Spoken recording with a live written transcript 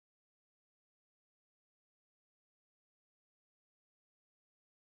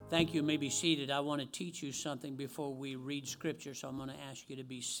Thank you. You may be seated. I want to teach you something before we read Scripture, so I'm going to ask you to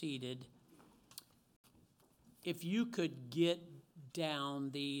be seated. If you could get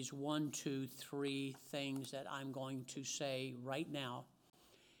down these 1, 2, 3 things that I'm going to say right now,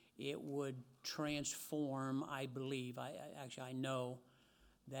 it would transform, I believe, I know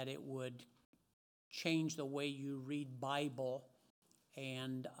that it would change the way you read Bible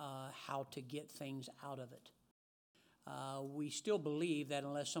and how to get things out of it. We still believe that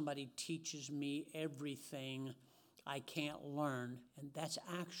unless somebody teaches me everything, I can't learn. And that's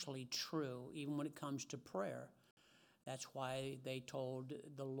actually true, even when it comes to prayer. That's why they told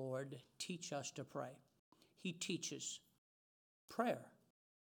the Lord, teach us to pray. He teaches prayer.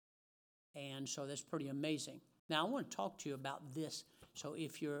 And so that's pretty amazing. Now, I want to talk to you about this. So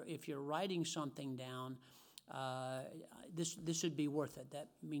if you're writing something down, this would be worth it. That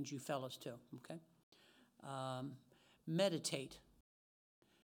means you fellas too, okay? Meditate.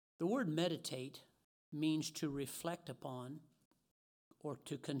 The word meditate means to reflect upon or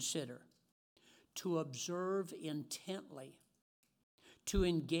to consider, to observe intently, to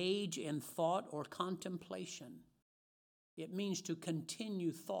engage in thought or contemplation. It means to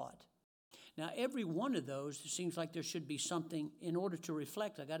continue thought. Now, every one of those, it seems like there should be something. In order to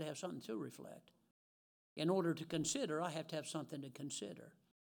reflect, I got to have something to reflect. In order to consider, I have to have something to consider.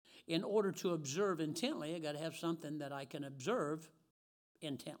 In order to observe intently, I got to have something that I can observe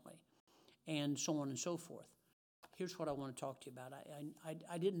intently, and so on and so forth. Here's what I want to talk to you about.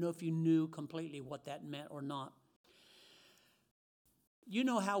 I didn't know if you knew completely what that meant or not. You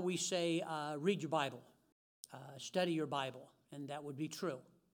know how we say, read your Bible, study your Bible, and that would be true,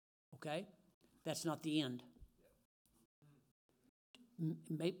 okay? That's not the end.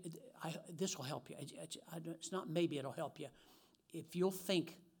 This will help you. It's not maybe it'll help you. If you'll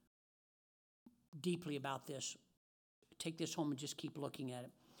think deeply about this, take this home and just keep looking at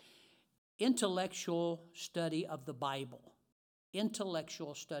it. Intellectual study of the Bible.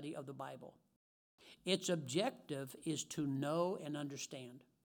 Intellectual study of the Bible. Its objective is to know and understand.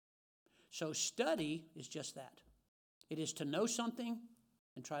 So study is just that. It is to know something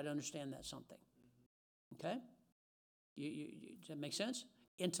and try to understand that something. Okay? Does that make sense?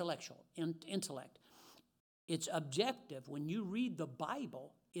 Intellectual. Intellect. Its objective, when you read the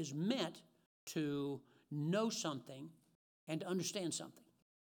Bible, is meant to know something and to understand something.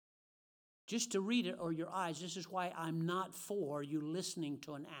 Just to read it or your eyes, this is why I'm not for you listening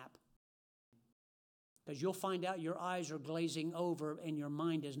to an app. Because you'll find out your eyes are glazing over and your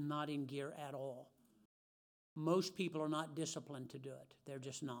mind is not in gear at all. Most people are not disciplined to do it. They're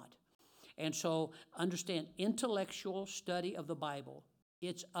just not. And so understand, intellectual study of the Bible,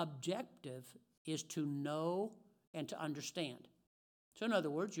 its objective is to know and to understand. So in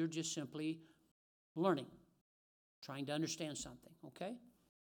other words, you're just simply learning, trying to understand something, okay?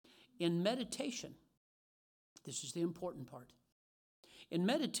 In meditation, this is the important part. In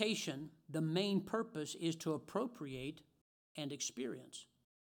meditation, the main purpose is to appropriate and experience.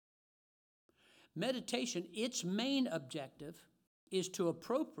 Meditation, its main objective is to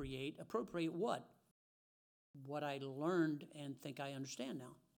appropriate what? What I learned and think I understand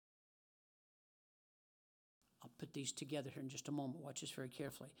now. I'll put these together here in just a moment. Watch this very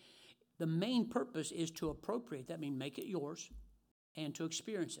carefully. The main purpose is to appropriate. That means make it yours and to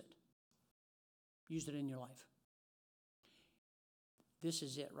experience it. Use it in your life. This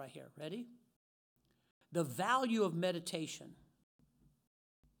is it right here. Ready? The value of meditation,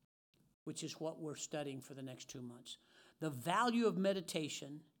 which is what we're studying for the next 2 months. The value of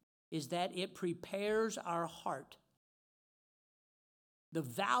meditation is that it prepares our heart. The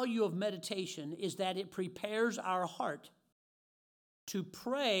value of meditation is that it prepares our heart to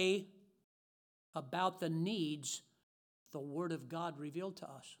pray about the needs the Word of God revealed to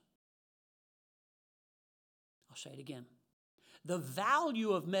us. I'll say it again. The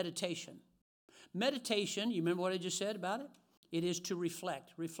value of meditation. Meditation, you remember what I just said about it? It is to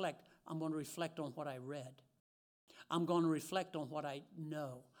reflect. Reflect. I'm going to reflect on what I read. I'm going to reflect on what I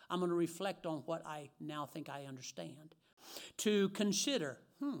know. I'm going to reflect on what I now think I understand. To consider,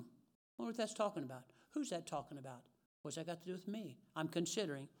 I wonder what that's talking about. Who's that talking about? What's that got to do with me? I'm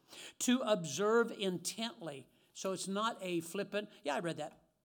considering. To observe intently. So it's not a flippant, yeah, I read that.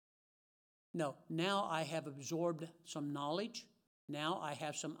 No, now I have absorbed some knowledge. Now I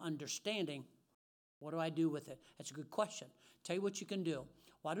have some understanding. What do I do with it? That's a good question. Tell you what you can do.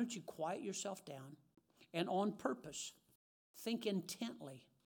 Why don't you quiet yourself down and on purpose think intently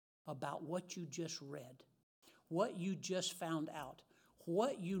about what you just read, what you just found out,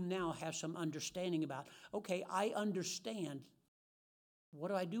 what you now have some understanding about. Okay, I understand. What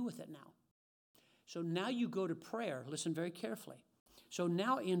do I do with it now? So now you go to prayer. Listen very carefully. So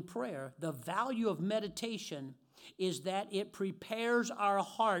now in prayer, the value of meditation is that it prepares our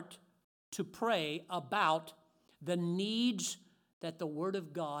heart to pray about the needs that the Word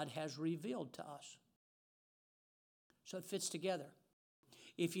of God has revealed to us. So it fits together.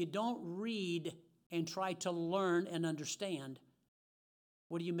 If you don't read and try to learn and understand,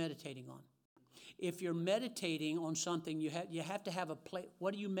 what are you meditating on? If you're meditating on something, you have to have a place.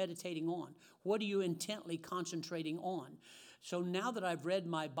 What are you meditating on? What are you intently concentrating on? So now that I've read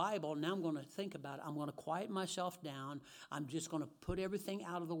my Bible, now I'm going to think about it. I'm going to quiet myself down. I'm just going to put everything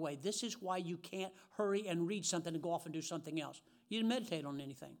out of the way. This is why you can't hurry and read something and go off and do something else. You didn't meditate on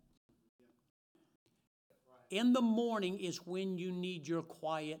anything. In the morning is when you need your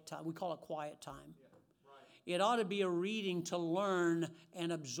quiet time. We call it quiet time. It ought to be a reading to learn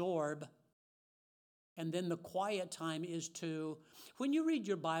and absorb. And then the quiet time is to, when you read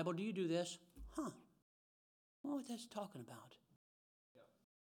your Bible, do you do this? What that's talking about?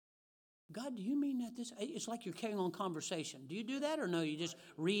 God, do you mean that this? It's like you're carrying on conversation. Do you do that or no? You just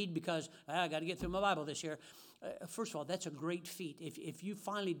read because I got to get through my Bible this year. First of all, that's a great feat. If you've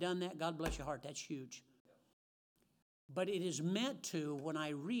finally done that, God bless your heart. That's huge. But it is meant to, when I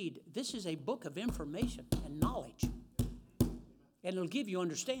read, this is a book of information and knowledge. And it'll give you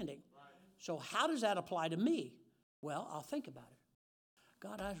understanding. So how does that apply to me? Well, I'll think about it.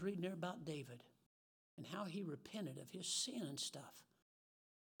 God, I was reading there about David and how he repented of his sin and stuff.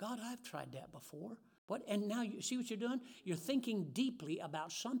 God, I've tried that before. What? And now you see what you're doing? You're thinking deeply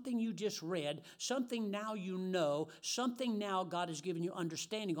about something you just read, something now you know, something now God has given you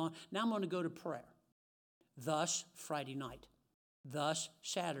understanding on. Now I'm going to go to prayer. Thus, Friday night. Thus,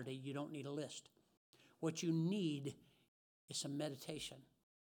 Saturday, you don't need a list. What you need is some meditation.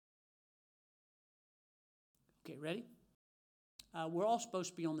 Okay, ready? We're all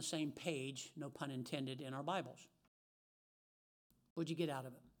supposed to be on the same page, no pun intended, in our Bibles. What'd you get out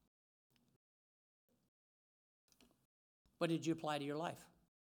of it? What did you apply to your life?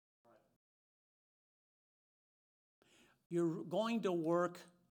 You're going to work,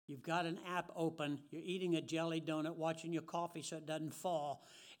 you've got an app open, you're eating a jelly donut, watching your coffee so it doesn't fall,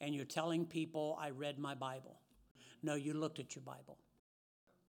 and you're telling people, I read my Bible. No, you looked at your Bible.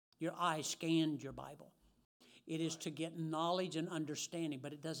 Your eyes scanned your Bible. It is to get knowledge and understanding,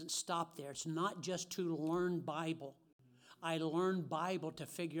 but it doesn't stop there. It's not just to learn Bible. I learn Bible to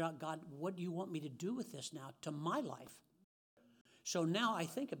figure out, God, what do you want me to do with this now to my life? So now I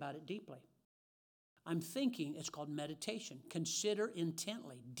think about it deeply. I'm thinking, it's called meditation. Consider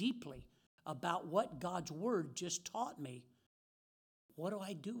intently, deeply about what God's Word just taught me. What do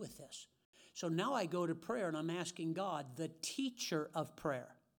I do with this? So now I go to prayer and I'm asking God, the teacher of prayer.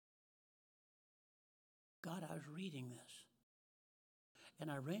 God, I was reading this.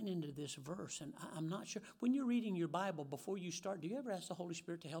 And I ran into this verse, and I'm not sure. When you're reading your Bible, before you start, do you ever ask the Holy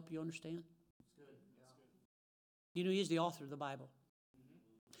Spirit to help you understand? That's good. That's good. You know, He's the author of the Bible.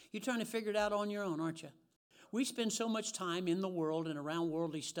 You're trying to figure it out on your own, aren't you? We spend so much time in the world and around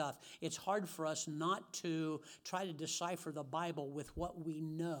worldly stuff. It's hard for us not to try to decipher the Bible with what we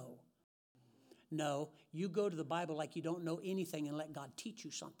know. No, you go to the Bible like you don't know anything and let God teach you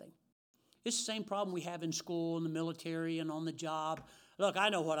something. It's the same problem we have in school, in the military, and on the job. Look, I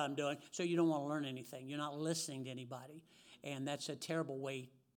know what I'm doing, so you don't want to learn anything. You're not listening to anybody, and that's a terrible way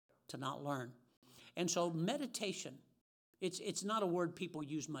to not learn. And so meditation, it's not a word people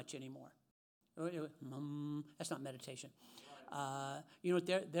use much anymore. That's not meditation. You know,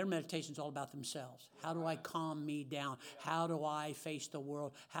 their meditation is all about themselves. How do I calm me down? How do I face the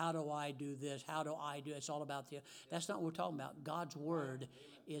world? How do I do this? How do I do it? It's all about you. That's not what we're talking about. God's Word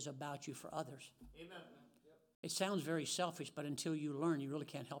is about you for others. Amen. It sounds very selfish, but until you learn, you really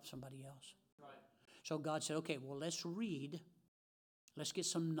can't help somebody else. Right. So God said, okay, well, let's read. Let's get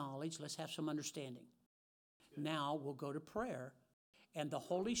some knowledge. Let's have some understanding. Good. Now we'll go to prayer, and the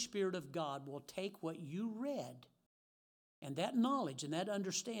Holy Spirit of God will take what you read and that knowledge and that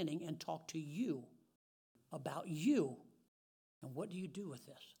understanding and talk to you about you. And what do you do with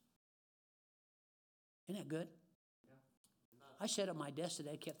this? Isn't that good? I sat at my desk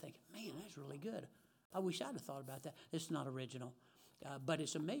today, kept thinking, man, that's really good. I wish I'd have thought about that. It's not original. But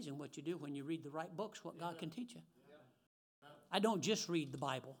it's amazing what you do when you read the right books, what God can teach you. I don't just read the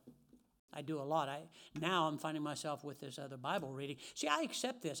Bible. I do a lot. Now I'm finding myself with this other Bible reading. See, I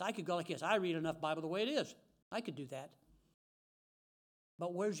accept this. I could go like this. I read enough Bible the way it is. I could do that.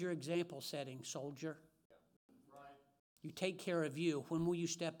 But where's your example setting, soldier? You take care of you. When will you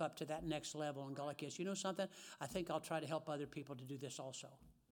step up to that next level and go like this? You know something? I think I'll try to help other people to do this also.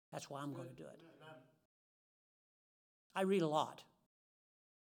 That's why I'm going to do it. I read a lot.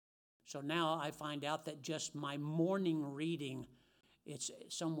 So now I find out that just my morning reading It's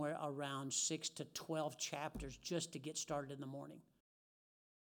somewhere around 6 to 12 chapters just to get started in the morning.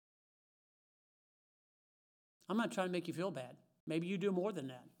 I'm not trying to make you feel bad. Maybe you do more than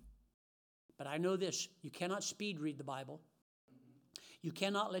that. But I know this, you cannot speed read the Bible. You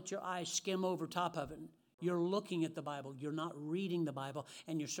cannot let your eyes skim over top of it. You're looking at the Bible. You're not reading the Bible,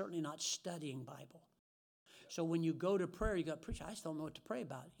 and you're certainly not studying Bible. So when you go to prayer, you go, preacher, I just don't know what to pray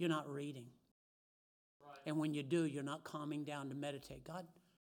about. You're not reading. Right. And when you do, you're not calming down to meditate. God,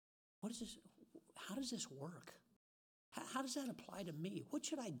 what is this? How does this work? How does that apply to me? What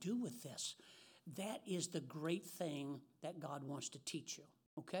should I do with this? That is the great thing that God wants to teach you.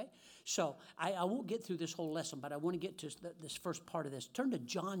 Okay? So I won't get through this whole lesson, but I want to get to this first part of this. Turn to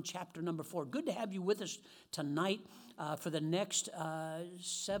John chapter number 4. Good to have you with us tonight for the next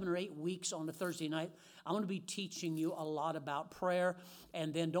 7 or 8 weeks on a Thursday night. I'm going to be teaching you a lot about prayer.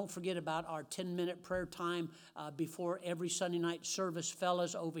 And then don't forget about our 10-minute prayer time before every Sunday night service,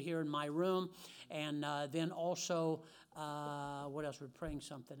 fellas, over here in my room. And then also, what else? We're praying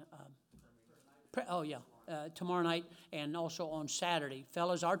something. Tomorrow night and also on Saturday.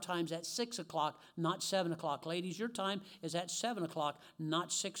 Fellas, our time's at 6 o'clock, not 7 o'clock. Ladies, your time is at 7 o'clock,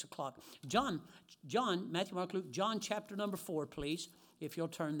 not 6 o'clock. John, Matthew, Mark, Luke, John chapter number 4, please, if you'll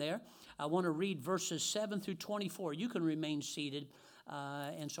turn there. I want to read verses 7 through 24. You can remain seated.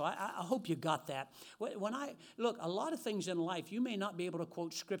 And so I hope you got that. Look, a lot of things in life, you may not be able to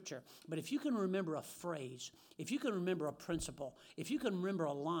quote Scripture, but if you can remember a phrase, if you can remember a principle, if you can remember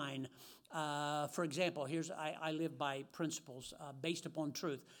a line, for example, I live by principles based upon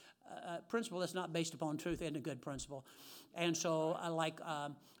truth. Principle that's not based upon truth isn't a good principle. And so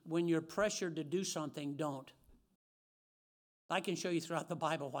when you're pressured to do something, don't. I can show you throughout the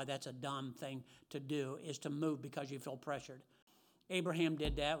Bible why that's a dumb thing to do, is to move because you feel pressured. Abraham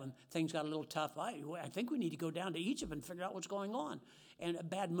did that when things got a little tough. I think we need to go down to Egypt and figure out what's going on. And a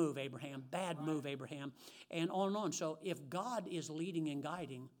bad move, Abraham. And on and on. So if God is leading and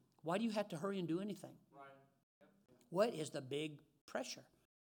guiding, why do you have to hurry and do anything? Right. Yep. What is the big pressure?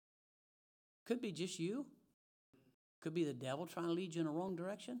 Could be just you. Could be the devil trying to lead you in the wrong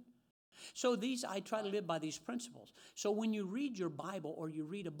direction. So I try to live by these principles. So when you read your Bible or you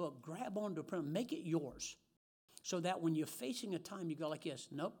read a book, grab onto a principle, make it yours. So that when you're facing a time, you go like this,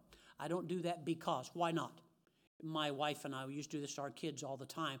 nope, I don't do that because. Why not? My wife and I, we used to do this to our kids all the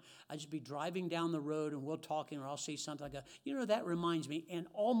time. I'd just be driving down the road and we'll talking, or I'll see something like that. That reminds me, and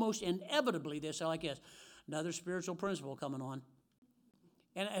almost inevitably they're like this, another spiritual principle coming on.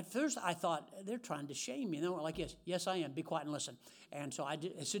 And at first I thought, they're trying to shame me. And they were like this, yes, I am, be quiet and listen. And so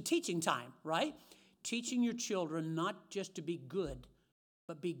it's a teaching time, right? Teaching your children not just to be good,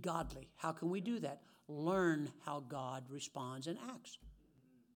 but be godly. How can we do that? Learn how God responds and acts.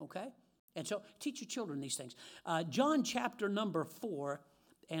 Okay? And so teach your children these things. John chapter number 4,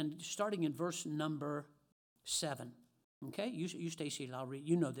 and starting in verse number 7. Okay? You stay seated. I'll read.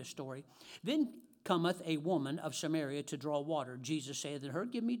 You know this story. Then cometh a woman of Samaria to draw water. Jesus saith unto her,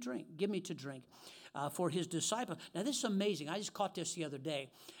 give me to drink. For his disciples. Now this is amazing. I just caught this the other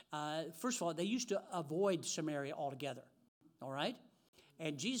day. First of all, they used to avoid Samaria altogether. All right?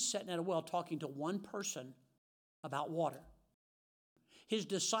 And Jesus sitting at a well talking to one person about water. His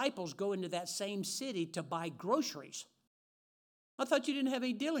disciples go into that same city to buy groceries. I thought you didn't have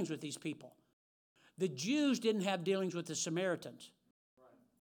any dealings with these people. The Jews didn't have dealings with the Samaritans.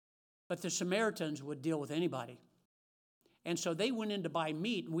 But the Samaritans would deal with anybody. And so they went in to buy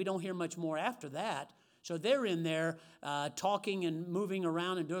meat, and we don't hear much more after that. So they're in there talking and moving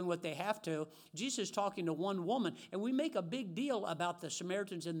around and doing what they have to. Jesus is talking to one woman, and we make a big deal about the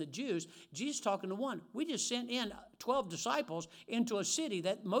Samaritans and the Jews. Jesus is talking to one. We just sent in 12 disciples into a city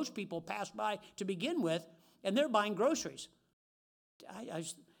that most people pass by to begin with, and they're buying groceries.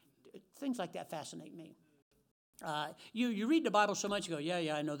 Things like that fascinate me. You read the Bible so much, you go,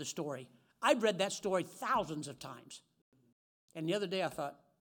 yeah, I know the story. I've read that story thousands of times. And the other day I thought,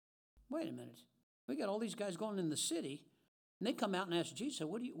 wait a minute. We got all these guys going in the city, and they come out and ask Jesus,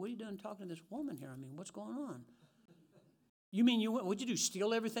 what are you doing talking to this woman here? I mean, what's going on? You mean, what'd you do,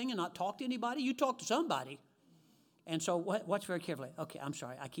 steal everything and not talk to anybody? You talk to somebody. And so watch very carefully. Okay, I'm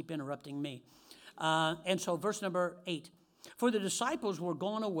sorry. I keep interrupting me. And so verse number 8. For the disciples were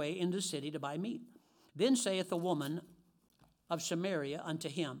gone away into the city to buy meat. Then saith the woman of Samaria unto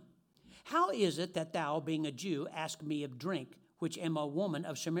him, how is it that thou, being a Jew, ask me of drink, which am a woman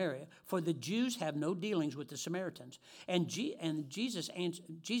of Samaria? For the Jews have no dealings with the Samaritans. And Jesus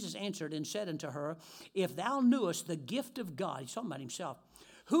answered and said unto her, if thou knewest the gift of God, he's talking about himself,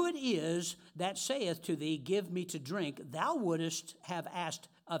 who it is that saith to thee, give me to drink, thou wouldest have asked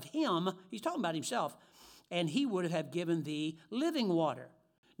of him, he's talking about himself, and he would have given thee living water.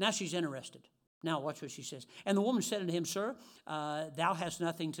 Now she's interested. Now watch what she says. And the woman said unto him, Sir, thou hast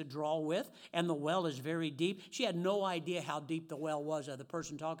nothing to draw with, and the well is very deep. She had no idea how deep the well was of the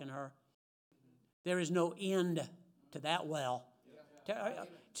person talking to her. There is no end to that well.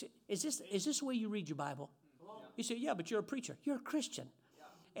 Is this the way you read your Bible? You say, yeah, but you're a preacher. You're a Christian.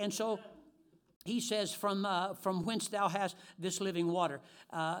 And so he says, from whence thou hast this living water.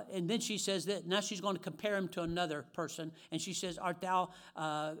 And then she says that now she's going to compare him to another person. And she says, art thou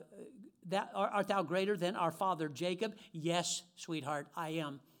greater than our father Jacob? Yes, sweetheart, I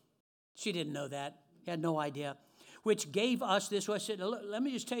am. She didn't know that. Had no idea. Which gave us this well. Let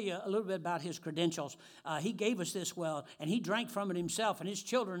me just tell you a little bit about his credentials. He gave us this well, and he drank from it himself, and his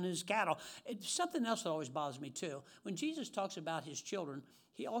children and his cattle. It's something else that always bothers me, too. When Jesus talks about his children,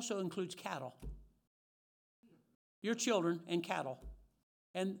 he also includes cattle. Your children and cattle.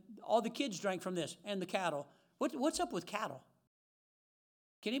 And all the kids drank from this, and the cattle. What's up with cattle?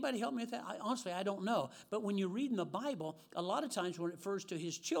 Can anybody help me with that? Honestly, I don't know. But when you read in the Bible, a lot of times when it refers to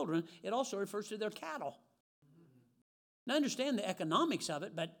his children, it also refers to their cattle. Now, I understand the economics of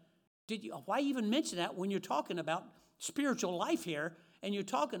it, but why even mention that when you're talking about spiritual life here, and you're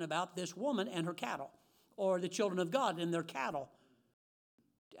talking about this woman and her cattle, or the children of God and their cattle?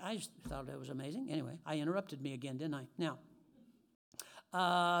 I just thought that was amazing. Anyway, I interrupted me again, didn't I? Now,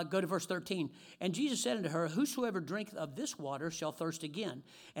 go to verse 13. And Jesus said unto her, Whosoever drinketh of this water shall thirst again.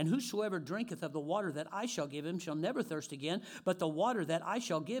 And whosoever drinketh of the water that I shall give him shall never thirst again. But the water that I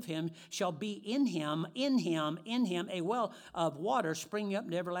shall give him shall be in him, a well of water springing up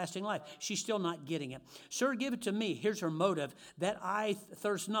to everlasting life. She's still not getting it. Sir, give it to me. Here's her motive, that I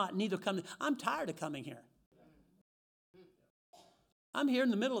thirst not, neither come. I'm tired of coming here. I'm here in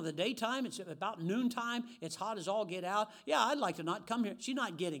the middle of the daytime. It's about noontime. It's hot as all get out. Yeah, I'd like to not come here. She's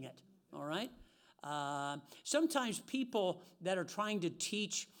not getting it, all right? Sometimes people that are trying to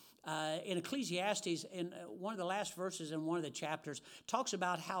teach in Ecclesiastes, in one of the last verses in one of the chapters, talks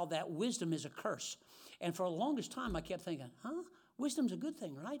about how that wisdom is a curse. And for the longest time, I kept thinking, wisdom's a good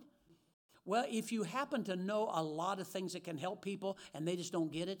thing, right? Well, if you happen to know a lot of things that can help people and they just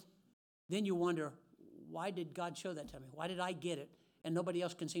don't get it, then you wonder, why did God show that to me? Why did I get it? And nobody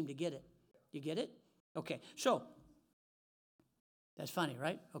else can seem to get it. You get it? Okay, so that's funny,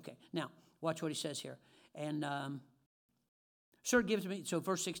 right? Okay, now watch what he says here. And, Sir, give it to me. So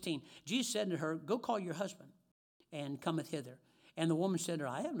verse 16, Jesus said to her, Go call your husband and cometh hither. And the woman said to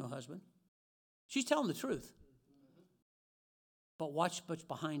her, I have no husband. She's telling the truth. But watch what's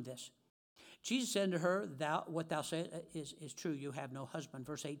behind this. Jesus said to her, what thou sayest is true. You have no husband.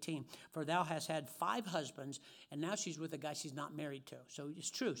 Verse 18, for thou hast had 5 husbands, and now she's with a guy she's not married to. So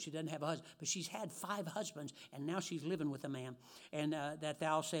it's true, she doesn't have a husband, but she's had 5 husbands, and now she's living with a man. And that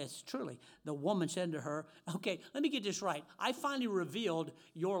thou sayest truly. The woman said to her, okay, let me get this right. I finally revealed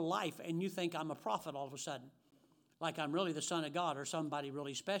your life, and you think I'm a prophet all of a sudden. Like I'm really the son of God or somebody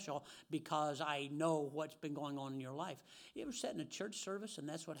really special because I know what's been going on in your life. You ever sat in a church service and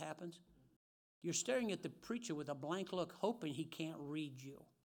that's what happens? You're staring at the preacher with a blank look, hoping he can't read you.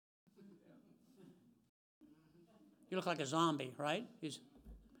 You look like a zombie, right?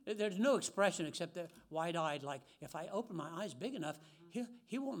 There's no expression except the wide-eyed, like, if I open my eyes big enough,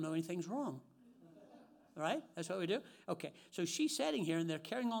 he won't know anything's wrong. Right? That's what we do? Okay, so she's sitting here, and they're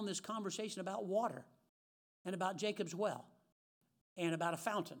carrying on this conversation about water and about Jacob's well and about a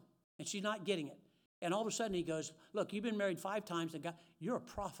fountain, and she's not getting it. And all of a sudden he goes, look, you've been married 5 times, and God, you're a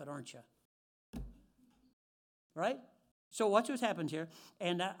prophet, aren't you? Right? So watch what's happened here.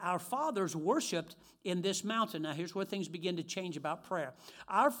 And our fathers worshipped in this mountain. Now here's where things begin to change about prayer.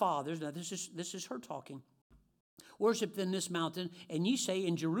 Our fathers, now this is her talking, worshipped in this mountain, and ye say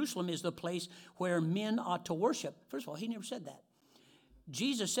in Jerusalem is the place where men ought to worship. First of all, he never said that.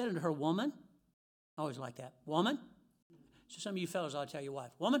 Jesus said unto her, woman, I always like that, woman. So some of you fellas, I'll tell your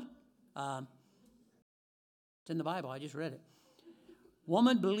wife, woman, it's in the Bible, I just read it.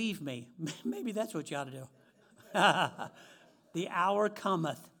 Woman, believe me. Maybe that's what you ought to do. The hour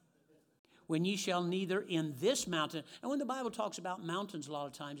cometh when ye shall neither in this mountain, and when the Bible talks about mountains a lot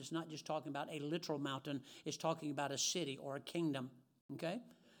of times, it's not just talking about a literal mountain, it's talking about a city or a kingdom, okay?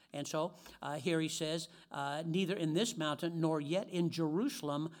 And so here he says, neither in this mountain nor yet in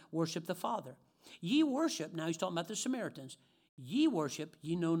Jerusalem worship the Father. Ye worship, now he's talking about the Samaritans, ye worship,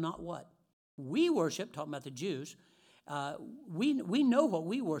 ye know not what. We worship, talking about the Jews, we know what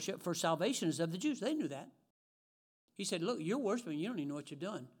we worship, for salvation is of the Jews. They knew that. He said, look, you're worshiping, you don't even know what you're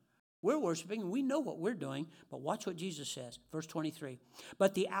doing. We're worshiping. We know what we're doing. But watch what Jesus says. Verse 23.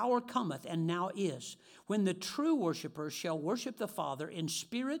 But the hour cometh, and now is, when the true worshipers shall worship the Father in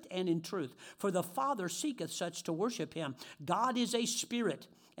spirit and in truth. For the Father seeketh such to worship him. God is a spirit,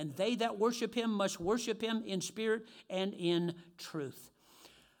 and they that worship him must worship him in spirit and in truth.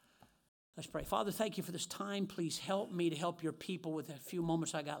 Let's pray. Father, thank you for this time. Please help me to help your people with the few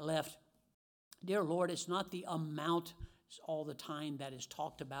moments I got left. Dear Lord, it's not the amount all the time that is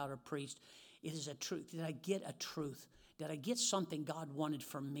talked about or preached. It is a truth. Did I get a truth? Did I get something God wanted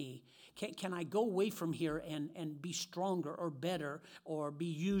from me? Can I go away from here and be stronger or better or be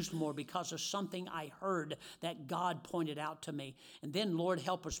used more because of something I heard that God pointed out to me? And then, Lord,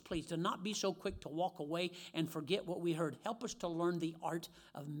 help us, please, to not be so quick to walk away and forget what we heard. Help us to learn the art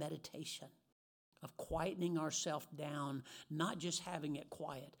of meditation, of quietening ourselves down, not just having it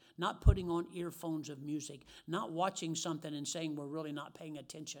quiet, not putting on earphones of music, not watching something and saying we're really not paying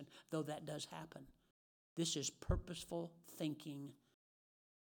attention, though that does happen. This is purposeful thinking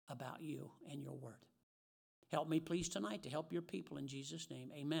about you and your word. Help me, please, tonight to help your people in Jesus' name.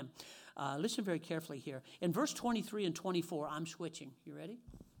 Amen. Listen very carefully here. In verse 23 and 24, I'm switching. You ready?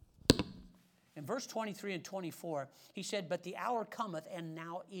 In verse 23 and 24, he said, but the hour cometh and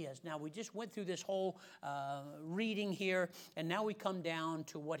now is. Now, we just went through this whole reading here, and now we come down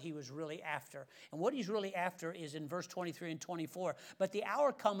to what he was really after. And what he's really after is in verse 23 and 24. But the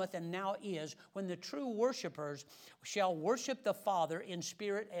hour cometh and now is, when the true worshipers shall worship the Father in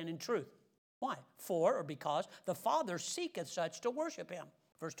spirit and in truth. Why? For, or because, the Father seeketh such to worship him.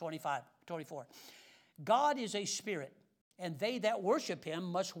 Verse 24. God is a spirit, and they that worship him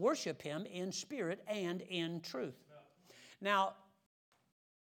must worship him in spirit and in truth. Now,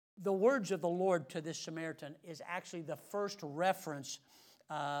 the words of the Lord to this Samaritan is actually the first reference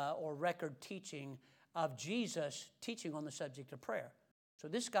or record teaching of Jesus teaching on the subject of prayer. So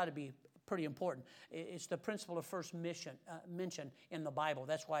this has got to be pretty important. It's the principle of first mention in the Bible.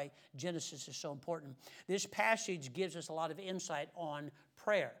 That's why Genesis is so important. This passage gives us a lot of insight on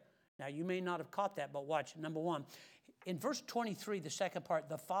prayer. Now, you may not have caught that, but watch. Number one, in verse 23, the second part,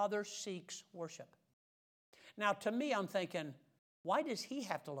 the Father seeks worship. Now, to me, I'm thinking, why does he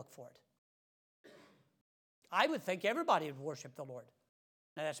have to look for it? I would think everybody would worship the Lord.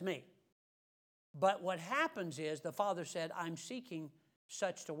 Now, that's me. But what happens is the Father said, I'm seeking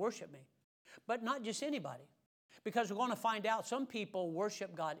such to worship me. But not just anybody. Because we're going to find out some people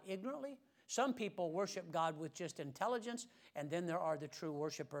worship God ignorantly. Some people worship God with just intelligence, and then there are the true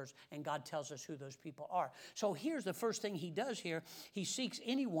worshipers, and God tells us who those people are. So here's the first thing he does here. He seeks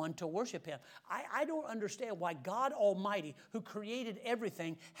anyone to worship him. I don't understand why God Almighty, who created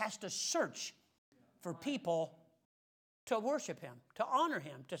everything, has to search for people to worship him, to honor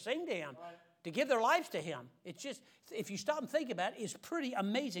him, to sing to him, to give their lives to him. It's just, if you stop and think about it, it's pretty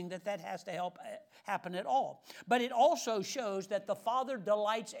amazing that has to happen at all. But it also shows that the Father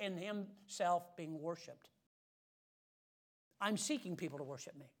delights in himself being worshiped. I'm seeking people to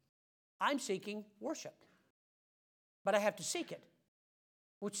worship me. I'm seeking worship. But I have to seek it,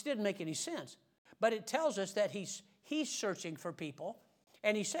 which didn't make any sense. But it tells us that he's searching for people,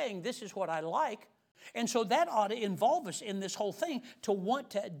 and he's saying, this is what I like. And so that ought to involve us in this whole thing to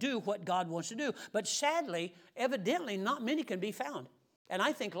want to do what God wants to do. But sadly, evidently, not many can be found. And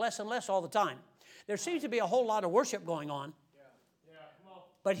I think less and less all the time. There seems to be a whole lot of worship going on.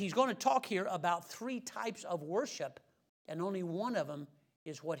 But he's going to talk here about 3 types of worship, and only one of them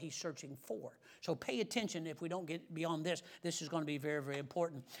is what he's searching for. So pay attention. If we don't get beyond this, this is going to be very, very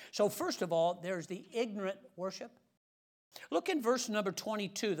important. So first of all, there's the ignorant worship. Look in verse number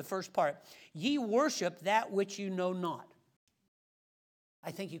 22, the first part. Ye worship that which you know not.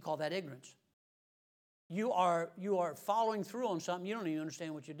 I think you call that ignorance. You are following through on something. You don't even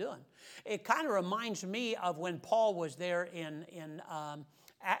understand what you're doing. It kind of reminds me of when Paul was there in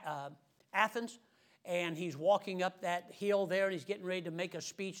Athens, and he's walking up that hill there, and he's getting ready to make a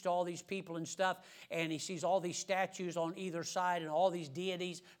speech to all these people and stuff, and he sees all these statues on either side and all these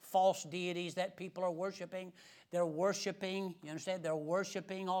deities, false deities that people are worshiping. They're worshiping, you understand? They're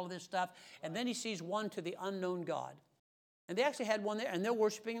worshiping all of this stuff. And then he sees one to the unknown God. And they actually had one there, and they're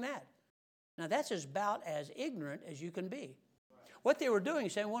worshiping that. Now, that's about as ignorant as you can be. What they were doing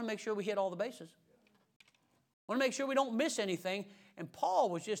is saying, we want to make sure we hit all the bases. We want to make sure we don't miss anything. And Paul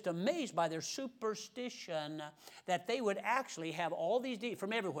was just amazed by their superstition that they would actually have all these deities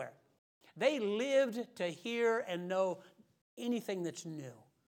from everywhere. They lived to hear and know anything that's new.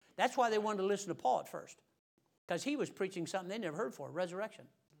 That's why they wanted to listen to Paul at first. Because he was preaching something they never heard before, resurrection.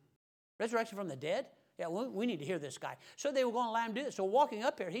 Resurrection from the dead? Yeah, we need to hear this guy. So they were going to allow him to do this. So walking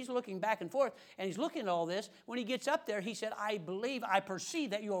up here, he's looking back and forth, and he's looking at all this. When he gets up there, he said, I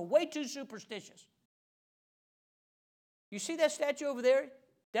perceive that you are way too superstitious. You see that statue over there?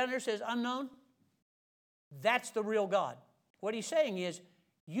 Down there says unknown? That's the real God. What he's saying is,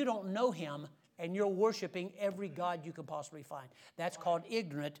 you don't know him, and you're worshiping every god you could possibly find. That's called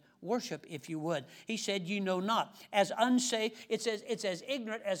ignorant worship, if you would. He said, you know not. As unsaved, it's as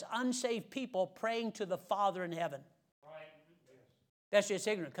ignorant as unsaved people praying to the Father in heaven. Right. That's just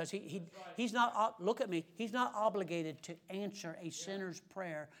ignorant, because he's not, look at me, he's not obligated to answer a sinner's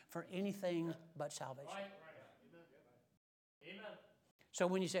prayer for anything but salvation. Right. Amen. So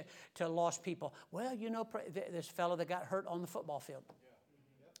when you say to lost people, well, you know, this fellow that got hurt on the football field.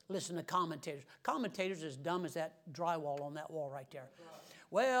 Listen to commentators. Commentators as dumb as that drywall on that wall right there.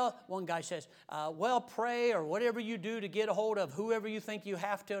 Well, one guy says, well, pray or whatever you do to get a hold of whoever you think you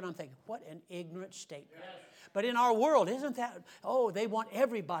have to. And I'm thinking, what an ignorant statement. Yes. But in our world, isn't that, they want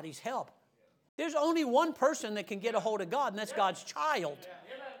everybody's help. There's only one person that can get a hold of God, and that's God's child.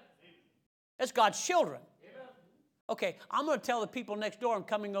 That's God's children. Okay, I'm going to tell the people next door I'm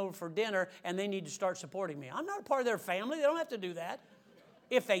coming over for dinner, and they need to start supporting me. I'm not a part of their family. They don't have to do that.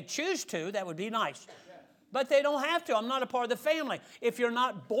 If they choose to, that would be nice. But they don't have to. I'm not a part of the family. If you're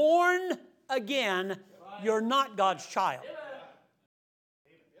not born again, you're not God's child.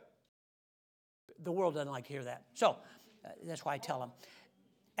 The world doesn't like to hear that. So, that's why I tell them.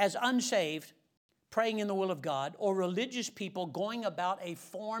 As unsaved, praying in the will of God, or religious people going about a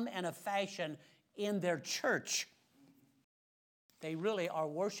form and a fashion in their church, they really are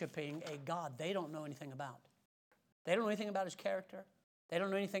worshiping a God they don't know anything about. They don't know anything about his character. They don't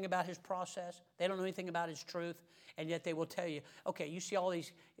know anything about his process. They don't know anything about his truth. And yet they will tell you, okay, you see all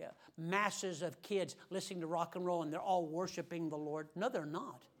these masses of kids listening to rock and roll, and they're all worshiping the Lord. No, they're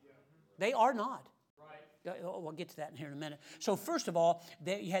not. They are not. Right. We'll get to that in here in a minute. So first of all,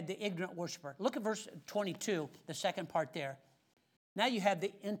 you had the ignorant worshiper. Look at verse 22, the second part there. Now you have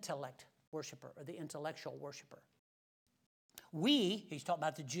the intellect worshiper, or the intellectual worshiper. He's talking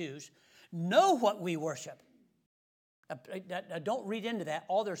about the Jews, know what we worship. Don't read into that.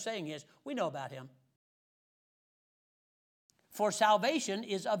 All they're saying is, we know about him. For salvation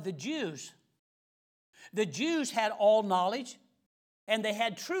is of the Jews. The Jews had all knowledge, and they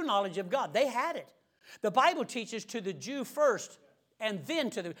had true knowledge of God. They had it. The Bible teaches to the Jew first, and then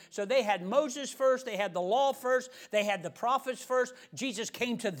to the... So they had Moses first, they had the law first, they had the prophets first, Jesus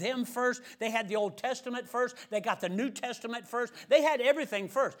came to them first, they had the Old Testament first, they got the New Testament first, they had everything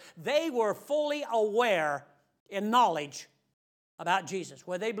first. They were fully aware in knowledge about Jesus.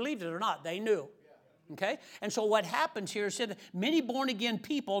 Whether they believed it or not, they knew. Okay? And so what happens here is that many born-again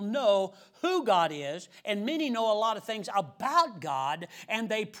people know who God is, and many know a lot of things about God, and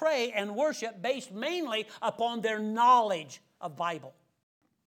they pray and worship based mainly upon their knowledge of Bible.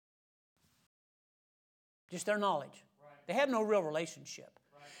 Just their knowledge. Right. They have no real relationship.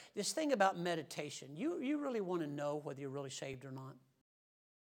 Right. This thing about meditation, you really want to know whether you're really saved or not.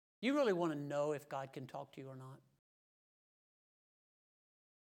 You really want to know if God can talk to you or not.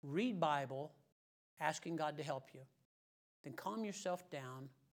 Read Bible, asking God to help you. Then calm yourself down.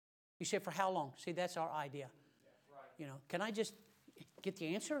 You say, for how long? See, that's our idea. Yeah, right. You know, can I just get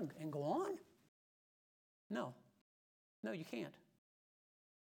the answer and go on? No. No, you can't.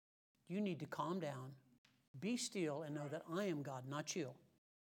 You need to calm down, be still, and know that I am God, not you.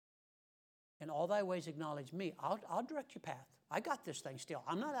 In all thy ways acknowledge me. I'll direct your path. I got this thing still.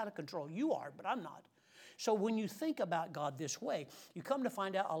 I'm not out of control. You are, but I'm not. So when you think about God this way, you come to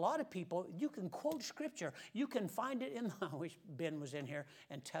find out a lot of people, you can quote Scripture. You can find it in, I wish Ben was in here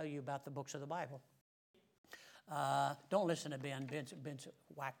and tell you about the books of the Bible. Don't listen to Ben. Ben's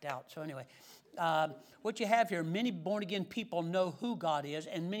whacked out. So anyway, what you have here, many born-again people know who God is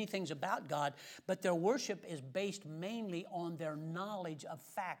and many things about God, but their worship is based mainly on their knowledge of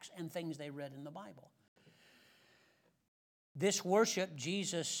facts and things they read in the Bible. This worship,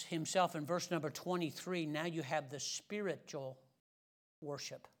 Jesus himself in verse number 23, now you have the spiritual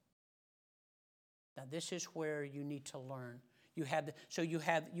worship. Now this is where you need to learn. You have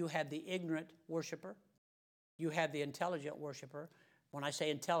the ignorant worshiper. You have the intelligent worshiper. When I say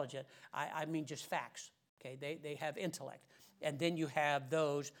intelligent, I mean just facts. Okay, they have intellect. And then you have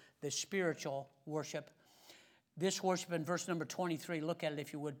the spiritual worship. This worship in verse number 23, look at it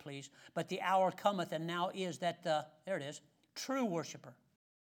if you would please. But the hour cometh, and now is that there it is, true worshiper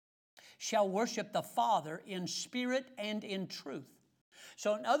shall worship the Father in spirit and in truth.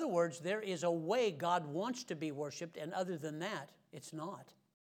 So in other words, there is a way God wants to be worshiped, and other than that, it's not.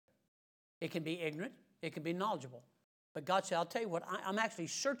 It can be ignorant, it can be knowledgeable. But God said, I'll tell you what, I'm actually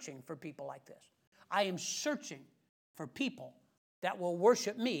searching for people like this. I am searching for people that will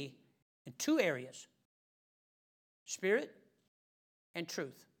worship me in two areas: spirit and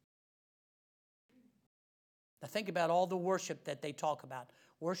truth. Now think about all the worship that they talk about.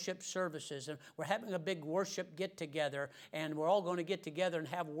 Worship services, and we're having a big worship get together, and we're all going to get together and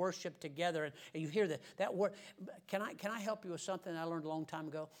have worship together. And you hear that word. Can I help you with something I learned a long time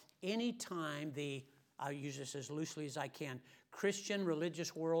ago? Anytime I'll use this as loosely as I can, Christian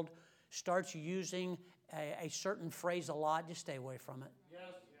religious world starts using a certain phrase a lot, just stay away from it. Yes.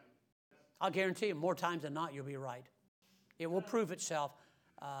 I'll guarantee you, more times than not, you'll be right. It will prove itself.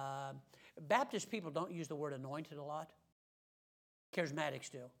 Baptist people don't use the word anointed a lot. Charismatics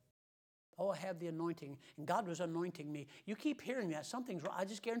do. Oh, I have the anointing, and God was anointing me. You keep hearing that. Something's wrong. I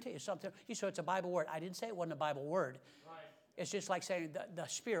just guarantee you something. So it's a Bible word. I didn't say it wasn't a Bible word. Right. It's just like saying the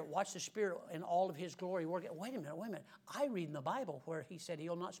Spirit, watch the Spirit in all of His glory work. Wait a minute. I read in the Bible where He said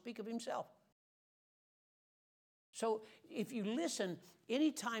He'll not speak of Himself. So if you listen,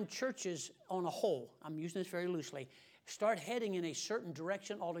 anytime churches on a whole, I'm using this very loosely, start heading in a certain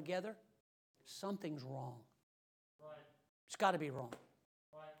direction altogether, something's wrong. Right. It's got to be wrong.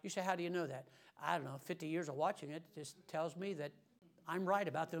 Right. You say, how do you know that? I don't know, 50 years of watching it just tells me that I'm right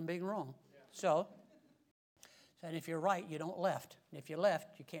about them being wrong. Yeah. So, and if you're right, you don't left. And if you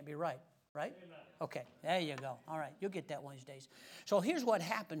left, you can't be right. Right? Amen. Okay, there you go. All right, you'll get that one of these days. So here's what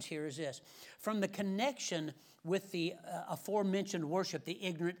happens here is this. From the connection with the aforementioned worship, the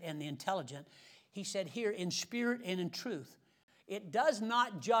ignorant and the intelligent, he said here, in spirit and in truth. It does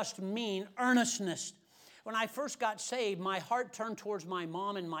not just mean earnestness. When I first got saved, my heart turned towards my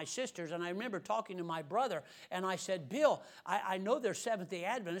mom and my sisters, and I remember talking to my brother, and I said, Bill, I know they're Seventh-day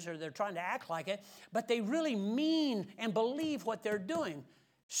Adventists, or they're trying to act like it, but they really mean and believe what they're doing.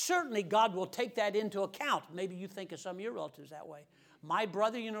 Certainly, God will take that into account. Maybe you think of some of your relatives that way. My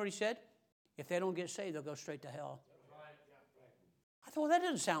brother, you know what he said? If they don't get saved, they'll go straight to hell. I thought, well, that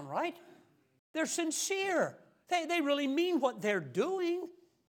doesn't sound right. They're sincere. They really mean what they're doing.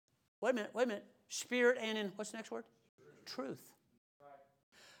 Wait a minute. Spirit and in, what's the next word? Truth.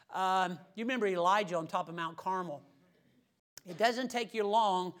 You remember Elijah on top of Mount Carmel. It doesn't take you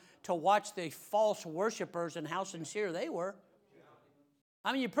long to watch the false worshipers and how sincere they were.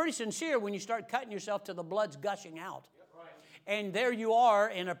 I mean, you're pretty sincere when you start cutting yourself till the blood's gushing out. And there you are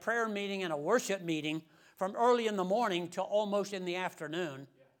in a prayer meeting and a worship meeting from early in the morning till almost in the afternoon.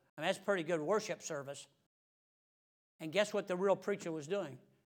 I mean, that's a pretty good worship service. And guess what the real preacher was doing?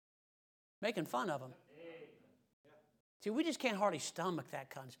 Making fun of them. See, we just can't hardly stomach that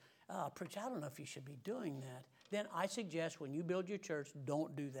kind of, preacher, I don't know if you should be doing that. Then I suggest when you build your church,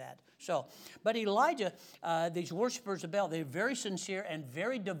 don't do that. So, but Elijah, these worshipers of Baal, they're very sincere and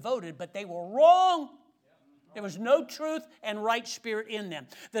very devoted, but they were wrong. There was no truth and right spirit in them.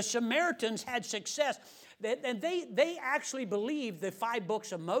 The Samaritans had success, and they actually believed the 5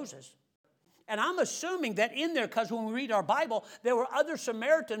 books of Moses. And I'm assuming that in there, because when we read our Bible, there were other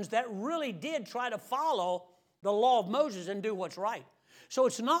Samaritans that really did try to follow the law of Moses and do what's right. So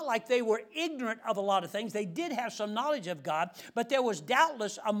it's not like they were ignorant of a lot of things. They did have some knowledge of God, but there was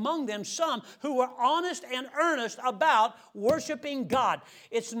doubtless among them some who were honest and earnest about worshiping God.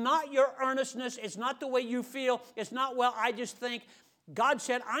 It's not your earnestness. It's not the way you feel. It's not, well, I just think. God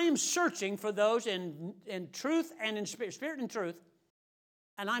said, I am searching for those in truth and in spirit and truth,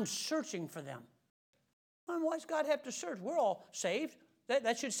 and I'm searching for them. Well, why does God have to search? We're all saved.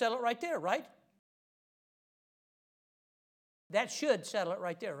 That should settle it right there, right? That should settle it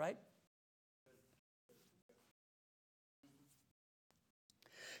right there, right?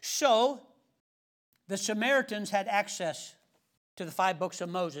 So, the Samaritans had access to the 5 books of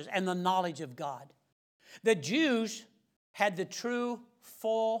Moses and the knowledge of God. The Jews had the true,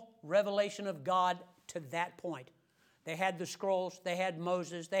 full revelation of God to that point. They had the scrolls, they had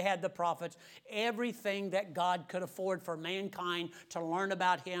Moses, they had the prophets, everything that God could afford for mankind to learn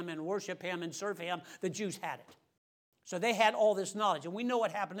about Him and worship Him and serve Him, the Jews had it. So they had all this knowledge, and we know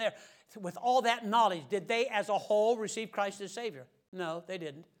what happened there. With all that knowledge, did they as a whole receive Christ as Savior? No, they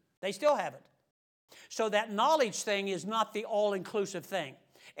didn't. They still haven't. So that knowledge thing is not the all-inclusive thing.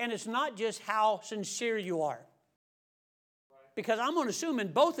 And it's not just how sincere you are. Because I'm going to assume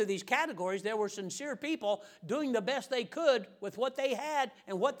in both of these categories there were sincere people doing the best they could with what they had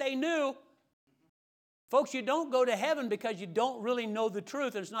and what they knew. Folks, you don't go to heaven because you don't really know the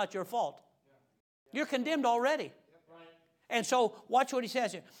truth and it's not your fault. You're condemned already. And so watch what he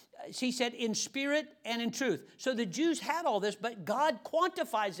says here. He said, in spirit and in truth. So the Jews had all this, but God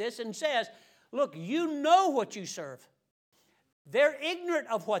quantifies this and says, look, you know what you serve. They're ignorant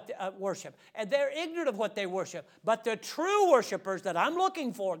of what worship, and they're ignorant of what they worship. But the true worshipers that I'm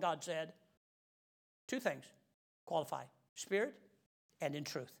looking for, God said, Two things qualify: spirit and in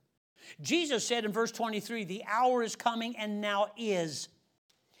truth. Jesus said in verse 23, the hour is coming and now is.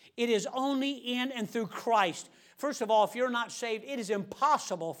 It is only in and through Christ. First of all, if you're not saved, it is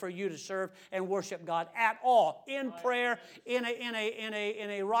impossible for you to serve and worship God at all. In prayer, in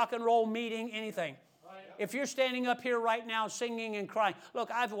a rock and roll meeting, anything. If you're standing up here right now singing and crying, look,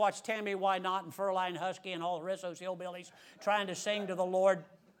 I've watched Tammy Why Not and Furline Husky and all the rest of those hillbillies trying to sing to the Lord,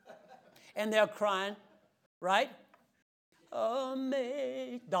 and they're crying, right? Oh,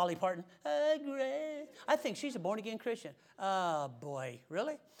 may Dolly Parton, I think she's a born-again Christian. Oh, boy,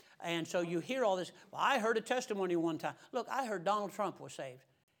 really? And so you hear all this. Well, I heard a testimony one time. Look, I heard Donald Trump was saved.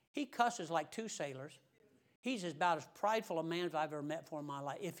 He cusses like two sailors. He's about as prideful a man as I've ever met for in my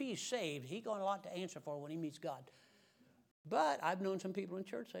life. If he's saved, he's got a lot to answer for when he meets God. But I've known some people in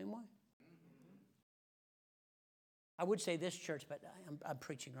church same way. I would say this church, but I'm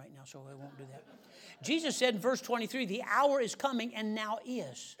preaching right now, so I won't do that. Jesus said in verse 23, the hour is coming and now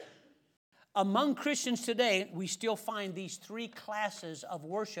is. Among Christians today, we still find these three classes of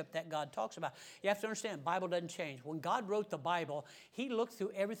worship that God talks about. You have to understand, the Bible doesn't change. When God wrote the Bible, He looked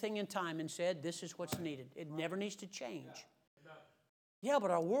through everything in time and said, this is what's needed. It never needs to change. Yeah, but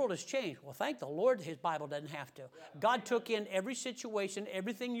our world has changed. Well, thank the Lord His Bible doesn't have to. God took in every situation,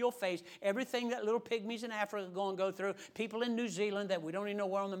 everything you'll face, everything that little pygmies in Africa are going to go through, people in New Zealand that we don't even know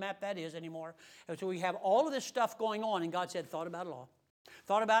where on the map that is anymore. And so we have all of this stuff going on, and God said, thought about it all.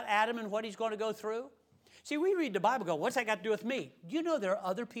 Thought about Adam and what he's going to go through. See, we read the Bible and go, what's that got to do with me? Do you know there are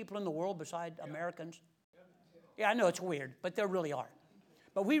other people in the world besides Americans? Yeah, I know it's weird, but there really are.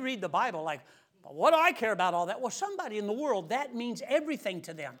 But we read the Bible like, well, what do I care about all that? Well, somebody in the world, that means everything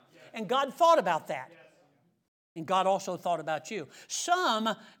to them. And God thought about that. And God also thought about you. Some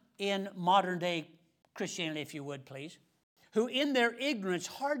in modern day Christianity, if you would, please, who in their ignorance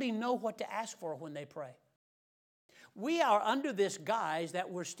hardly know what to ask for when they pray. We are under this guise that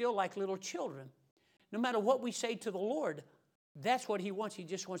we're still like little children. No matter what we say to the Lord, that's what He wants. He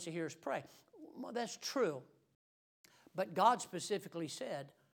just wants to hear us pray. Well, that's true. But God specifically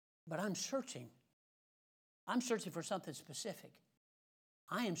said, but I'm searching. I'm searching for something specific.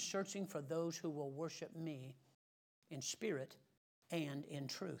 I am searching for those who will worship me in spirit and in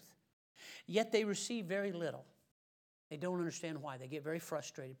truth. Yet they receive very little. They don't understand why. They get very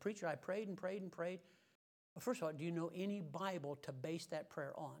frustrated. Preacher, I prayed and prayed and prayed. Well, first of all, do you know any Bible to base that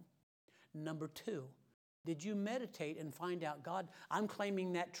prayer on? Number two, did you meditate and find out, God, I'm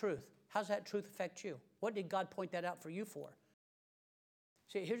claiming that truth. How's that truth affect you? What did God point that out for you for?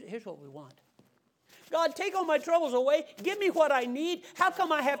 See, here's what we want. God, take all my troubles away. Give me what I need. How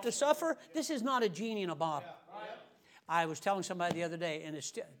come I have to suffer? This is not a genie in a bottle. I was telling somebody the other day, and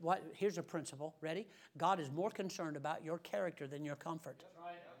here's a principle. Ready? God is more concerned about your character than your comfort.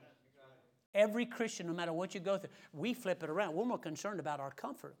 Every Christian, no matter what you go through, we flip it around. We're more concerned about our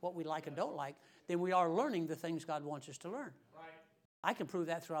comfort, what we like and don't like, than we are learning the things God wants us to learn. Right. I can prove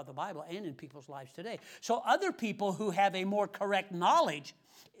that throughout the Bible and in people's lives today. So other people who have a more correct knowledge,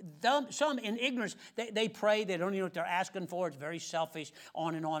 some in ignorance, they pray, they don't even know what they're asking for. It's very selfish,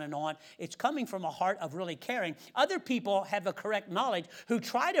 on and on and on. It's coming from a heart of really caring. Other people have a correct knowledge who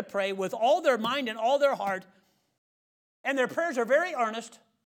try to pray with all their mind and all their heart, and their prayers are very earnest,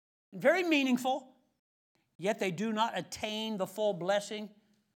 very meaningful, yet they do not attain the full blessing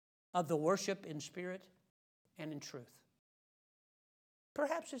of the worship in spirit and in truth.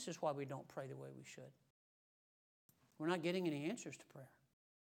 Perhaps this is why we don't pray the way we should. We're not getting any answers to prayer.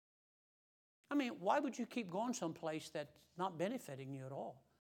 I mean, why would you keep going someplace that's not benefiting you at all?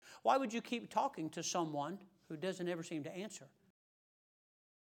 Why would you keep talking to someone who doesn't ever seem to answer?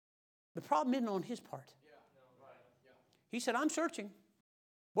 The problem isn't on his part. He said, I'm searching.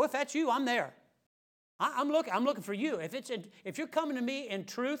 Boy, if that's you, I'm there. I'm looking for you. If you're coming to me in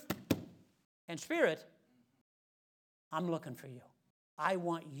truth and spirit, I'm looking for you. I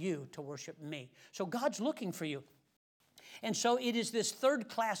want you to worship me. So God's looking for you. And so it is this third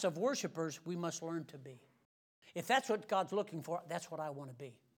class of worshipers we must learn to be. If that's what God's looking for, that's what I want to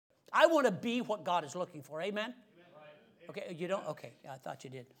be. I want to be what God is looking for. Amen? Okay, you don't? Okay, I thought you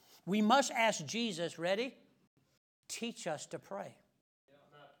did. We must ask Jesus, ready? Teach us to pray.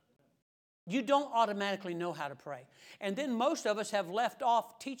 You don't automatically know how to pray. And then most of us have left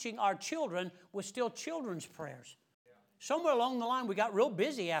off teaching our children with still children's prayers. Somewhere along the line, we got real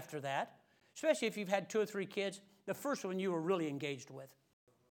busy after that, especially if you've had 2 or 3 kids. The first one you were really engaged with.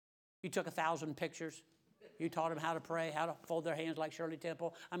 You took 1,000 pictures. You taught them how to pray, how to fold their hands like Shirley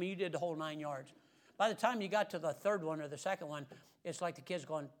Temple. I mean, you did the whole 9 yards. By the time you got to the third one or the second one, it's like the kids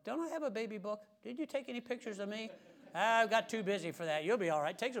going, don't I have a baby book? Did you take any pictures of me? I got too busy for that. You'll be all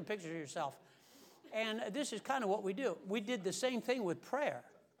right. Take some pictures of yourself. And this is kind of what we do. We did the same thing with prayer.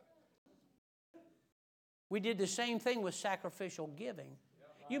 We did the same thing with sacrificial giving.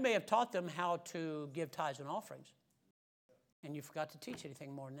 You may have taught them how to give tithes and offerings, and you forgot to teach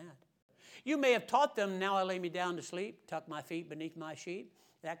anything more than that. You may have taught them, now I lay me down to sleep, tuck my feet beneath my sheet,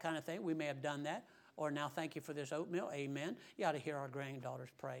 that kind of thing. We may have done that. Or now thank you for this oatmeal, amen. You ought to hear our granddaughters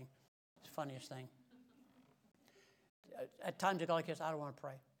pray. It's the funniest thing. At times they go like this, I don't want to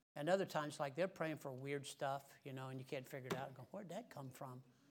pray. And other times like they're praying for weird stuff, and you can't figure it out. And go, where'd that come from?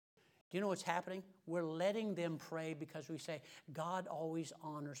 Do you know what's happening? We're letting them pray because we say God always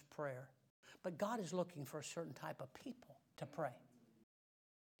honors prayer. But God is looking for a certain type of people to pray.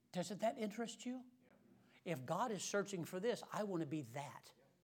 Doesn't that interest you? If God is searching for this, I want to be that.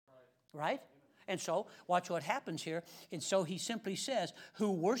 Right? And so, watch what happens here. And so he simply says,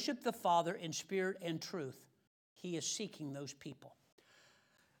 who worship the Father in spirit and truth. He is seeking those people.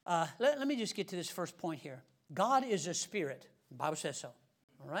 Let me just get to this first point here. God is a spirit. The Bible says so.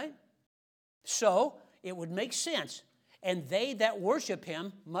 All right? So, it would make sense. And they that worship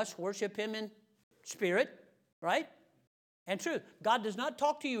him must worship him in spirit, right? And truth. God does not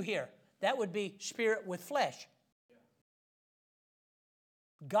talk to you here. That would be spirit with flesh.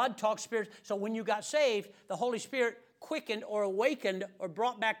 God talks spirit. So when you got saved, the Holy Spirit quickened or awakened or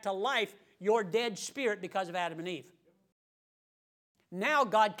brought back to life your dead spirit because of Adam and Eve. Now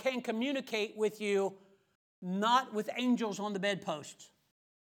God can communicate with you not with angels on the bedposts,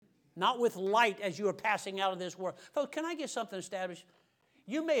 not with light as you are passing out of this world. Folks, can I get something established?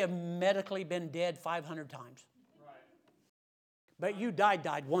 You may have medically been dead 500 times. But you died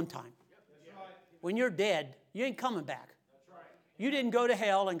one time. When you're dead, you ain't coming back. You didn't go to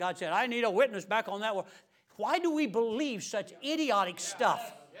hell and God said, I need a witness back on that world. Why do we believe such idiotic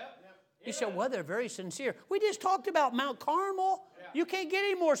stuff? You said, well, they're very sincere. We just talked about Mount Carmel. You can't get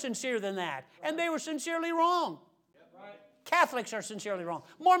any more sincere than that. And they were sincerely wrong. Catholics are sincerely wrong.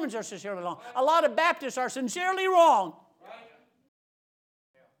 Mormons are sincerely wrong. A lot of Baptists are sincerely wrong.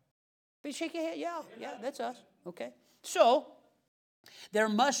 But you shake your head, yeah, that's us. Okay. So, there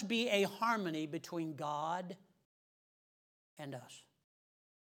must be a harmony between God and us.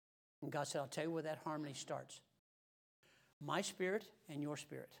 And God said, I'll tell you where that harmony starts. My spirit and your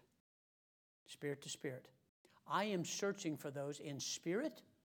spirit. Spirit to spirit. I am searching for those in spirit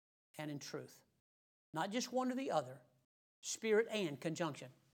and in truth. Not just one or the other. Spirit and conjunction.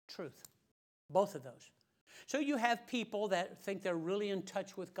 Truth. Both of those. So you have people that think they're really in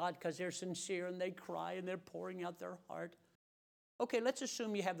touch with God because they're sincere and they cry and they're pouring out their heart. Okay, let's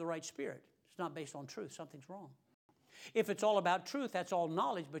assume you have the right spirit. It's not based on truth. Something's wrong. If it's all about truth, that's all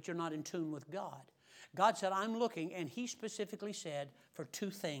knowledge, but you're not in tune with God. God said, I'm looking, and he specifically said for two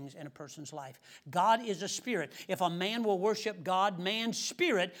things in a person's life. God is a spirit. If a man will worship God, man's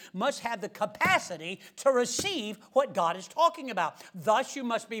spirit must have the capacity to receive what God is talking about. Thus, you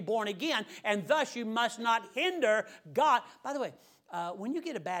must be born again, and thus you must not hinder God. By the way, when you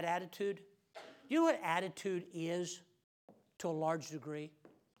get a bad attitude, you know what attitude is to a large degree?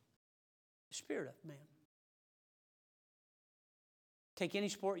 The spirit of man. Take any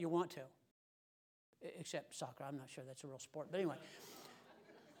sport you want to, except soccer. I'm not sure that's a real sport. But anyway.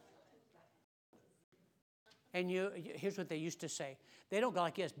 And here's what they used to say. They don't go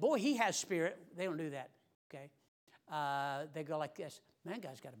like this. Boy, he has spirit. They don't do that. Okay. They go like this. Man, that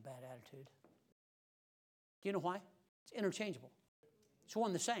guy's got a bad attitude. Do you know why? It's interchangeable. It's one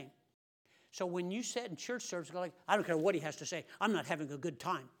and the same. So when you sit in church service, go like, I don't care what he has to say. I'm not having a good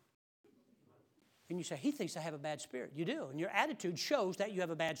time. And you say, he thinks I have a bad spirit. You do. And your attitude shows that you have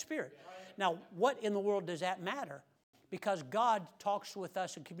a bad spirit. Now, what in the world does that matter? Because God talks with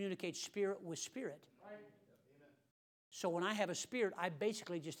us and communicates spirit with spirit. So when I have a spirit, I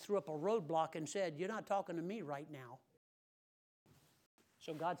basically just threw up a roadblock and said, you're not talking to me right now.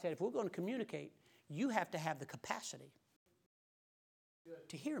 So God said, if we're going to communicate, you have to have the capacity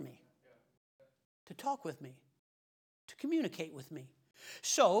to hear me, to talk with me, to communicate with me.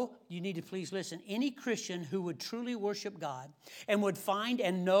 So, you need to please listen. Any Christian who would truly worship God and would find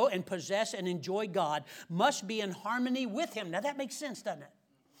and know and possess and enjoy God must be in harmony with him. Now, that makes sense, doesn't it?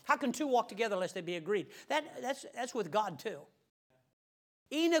 How can two walk together unless they be agreed? That's with God, too.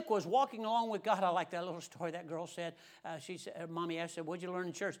 Enoch was walking along with God. I like that little story that girl said. She said, Mommy asked her, what'd you learn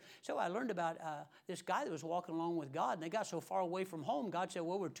in church? So I learned about this guy that was walking along with God, and they got so far away from home, God said,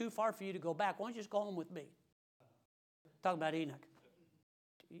 well, we're too far for you to go back. Why don't you just go home with me? Talk about Enoch.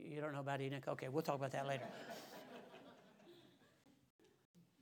 You don't know about Enoch? Okay, we'll talk about that later.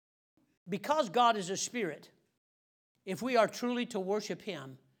 Because God is a spirit, if we are truly to worship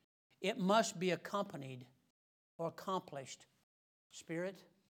him, it must be accompanied or accomplished spirit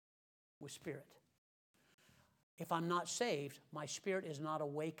with spirit. If I'm not saved, my spirit is not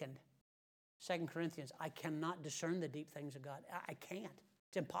awakened. 2 Corinthians, I cannot discern the deep things of God. I can't.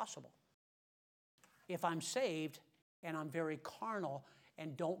 It's impossible. If I'm saved and I'm very carnal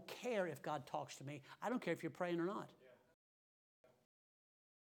and don't care if God talks to me, I don't care if you're praying or not.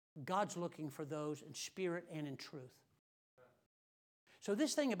 God's looking for those in spirit and in truth. So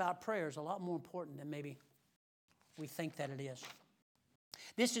this thing about prayer is a lot more important than maybe we think that it is.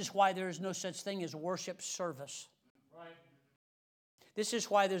 This is why there is no such thing as worship service. Right. This is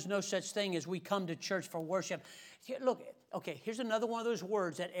why there's no such thing as we come to church for worship. Look, okay, here's another one of those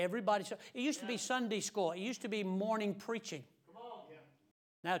words that everybody... It used to be Sunday school. It used to be morning preaching. Come on. Yeah.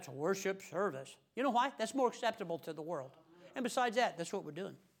 Now it's a worship service. You know why? That's more acceptable to the world. And besides that, that's what we're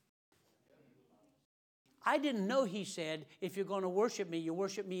doing. I didn't know he said, if you're going to worship me, you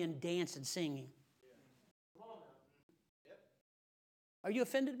worship me in dance and singing. Are you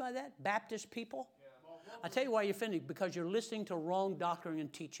offended by that, Baptist people? I tell you why you're offended, because you're listening to wrong doctrine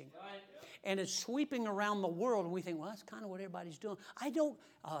and teaching. And it's sweeping around the world, and we think, well, that's kind of what everybody's doing.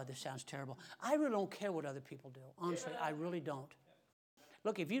 This sounds terrible. I really don't care what other people do. Honestly, I really don't.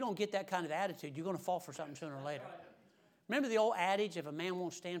 Look, if you don't get that kind of attitude, you're going to fall for something sooner or later. Remember the old adage, if a man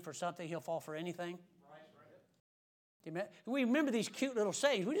won't stand for something, he'll fall for anything? We remember these cute little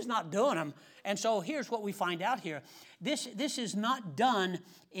sayings. We're just not doing them. And so here's what we find out here. This is not done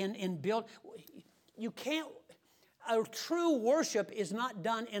in build. You can't. A true worship is not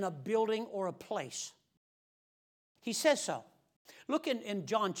done in a building or a place. He says so. Look in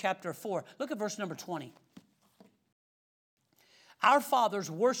John chapter 4. Look at verse number 20. Our fathers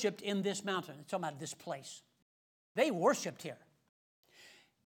worshipped in this mountain. It's talking about this place. They worshipped here.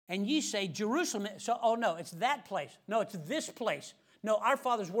 And ye say, Jerusalem, no, it's that place. No, it's this place. No, our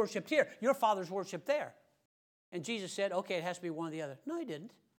fathers worshipped here. Your fathers worshipped there. And Jesus said, okay, it has to be one or the other. No, he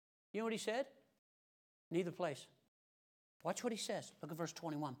didn't. You know what he said? Neither place. Watch what he says. Look at verse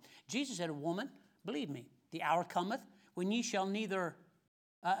 21. Jesus said, woman, believe me, the hour cometh when ye shall neither,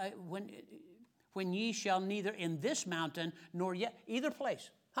 when ye shall neither in this mountain nor yet, either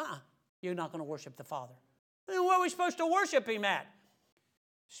place. You're not going to worship the Father. Then where are we supposed to worship him at?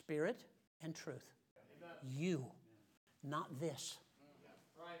 Spirit and truth. Amen. You, not this.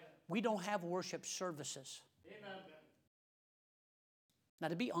 Right. We don't have worship services. Amen. Now,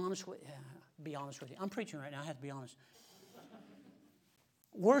 to be honest with you, I'm preaching right now. I have to be honest.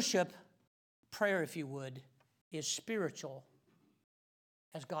 Worship, prayer, if you would, is spiritual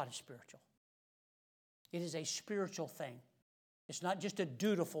as God is spiritual. It is a spiritual thing. It's not just a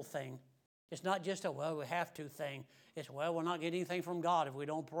dutiful thing. It's not just a, we have to thing. It's, we'll not get anything from God if we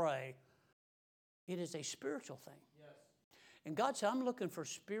don't pray. It is a spiritual thing. Yes. And God said, I'm looking for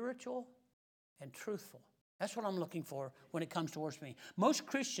spiritual and truthful. That's what I'm looking for when it comes to worshiping. Most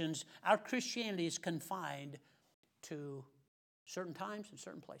Christians, our Christianity is confined to certain times and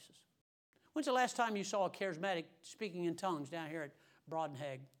certain places. When's the last time you saw a charismatic speaking in tongues down here at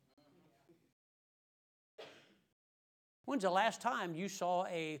Broadenhag? When's the last time you saw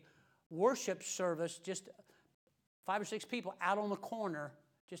a worship service, just 5 or 6 people out on the corner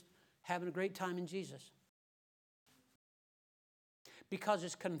just having a great time in Jesus? Because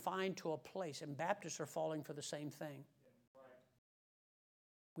it's confined to a place, and Baptists are falling for the same thing.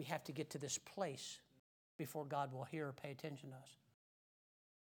 We have to get to this place before God will hear or pay attention to us.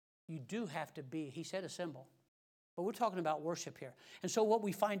 You do have to be, he said assemble, but we're talking about worship here. And so what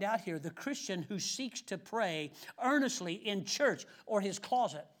we find out here, the Christian who seeks to pray earnestly in church or his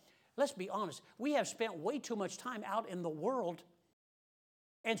closet, let's be honest, we have spent way too much time out in the world.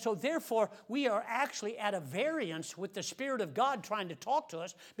 And so therefore, we are actually at a variance with the Spirit of God trying to talk to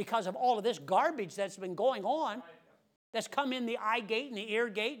us because of all of this garbage that's been going on, that's come in the eye gate and the ear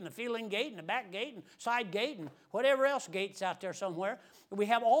gate and the feeling gate and the back gate and side gate and whatever else gates out there somewhere. We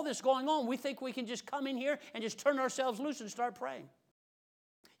have all this going on. We think we can just come in here and just turn ourselves loose and start praying.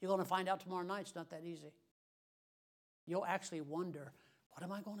 You're going to find out tomorrow night it's not that easy. You'll actually wonder, what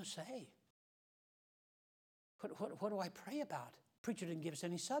am I going to say? What do I pray about? Preacher didn't give us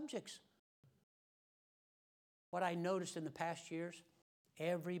any subjects. What I noticed in the past years,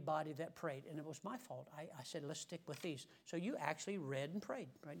 everybody that prayed, and it was my fault. I said, let's stick with these. So you actually read and prayed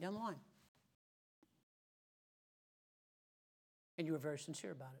right down the line. And you were very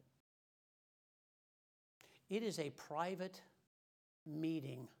sincere about it. It is a private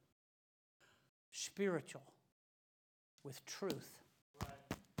meeting, spiritual, with truth.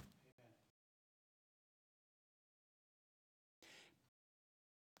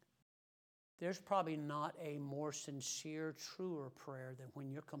 There's probably not a more sincere, truer prayer than when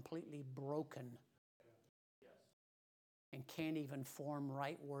you're completely broken and can't even form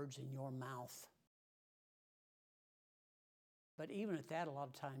right words in your mouth. But even at that, a lot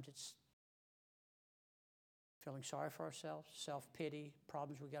of times it's feeling sorry for ourselves, self-pity,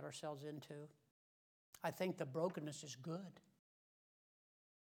 problems we got ourselves into. I think the brokenness is good.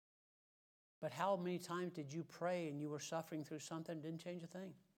 But how many times did you pray and you were suffering through something and didn't change a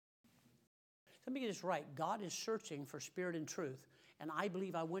thing? Let me get this right. God is searching for spirit and truth. And I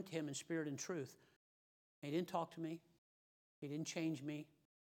believe I went to him in spirit and truth. He didn't talk to me. He didn't change me.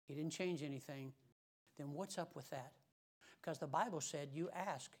 He didn't change anything. Then what's up with that? Because the Bible said, you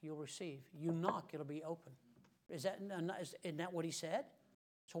ask, you'll receive. You knock, it'll be open. Isn't that what he said?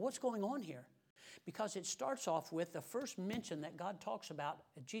 So what's going on here? Because it starts off with the first mention that God talks about,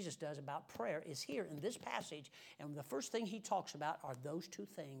 that Jesus does about prayer, is here in this passage. And the first thing he talks about are those two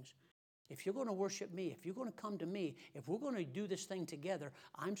things. If you're going to worship me, if you're going to come to me, if we're going to do this thing together,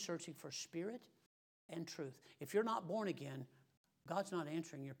 I'm searching for spirit and truth. If you're not born again, God's not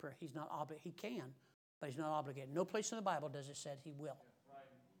answering your prayer. He's not obligated. He can, but he's not obligated. No place in the Bible does it say he will.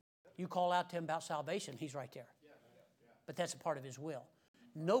 You call out to him about salvation, he's right there. But that's a part of his will.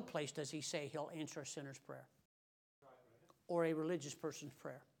 No place does he say he'll answer a sinner's prayer, or a religious person's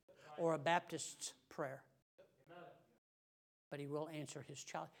prayer, or a Baptist's prayer. But he will answer his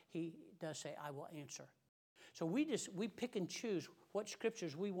child. He does say, I will answer. So we pick and choose what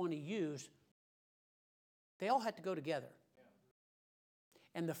scriptures we want to use. They all have to go together.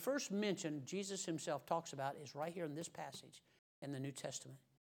 And the first mention Jesus himself talks about is right here in this passage in the New Testament.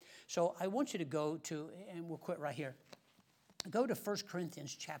 So I want you to go to, and we'll quit right here. Go to 1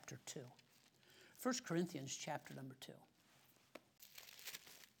 Corinthians chapter 2. 1 Corinthians chapter number 2.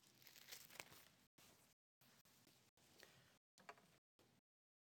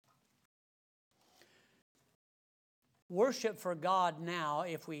 Worship for God now,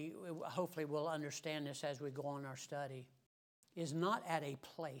 if we hopefully will understand this as we go on our study, is not at a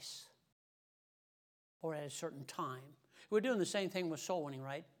place or at a certain time. We're doing the same thing with soul winning,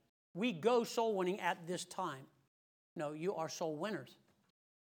 right? We go soul winning at this time. No, you are soul winners.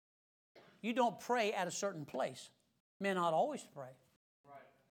 You don't pray at a certain place. Men ought always pray.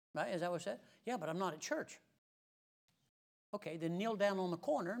 Right? Is that what it said? Yeah, but I'm not at church. Okay, then kneel down on the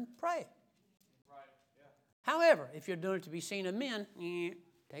corner and pray. However, if you're doing it to be seen of men,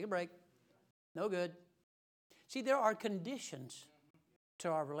 take a break. No good. See, there are conditions to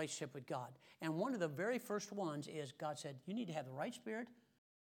our relationship with God. And one of the very first ones is God said, you need to have the right spirit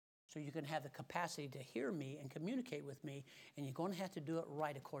so you can have the capacity to hear me and communicate with me, and you're going to have to do it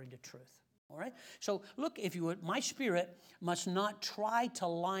right according to truth. All right? So look, if you would, my spirit must not try to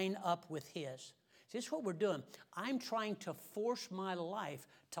line up with his. See, this is what we're doing. I'm trying to force my life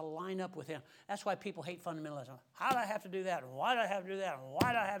to line up with him. That's why people hate fundamentalism. How do I have to do that? Why do I have to do that?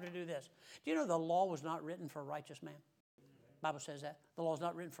 Why do I have to do this? Do you know the law was not written for a righteous man? The Bible says that. The law is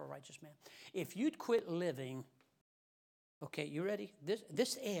not written for a righteous man. If you'd quit living, okay, you ready?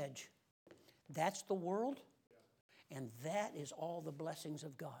 This edge, that's the world, and that is all the blessings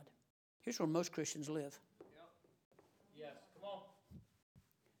of God. Here's where most Christians live. Yes, come on.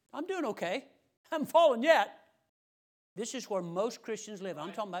 I'm doing okay. I haven't fallen yet. This is where most Christians live.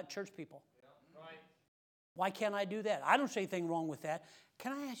 I'm talking about church people. Right. Why can't I do that? I don't see anything wrong with that.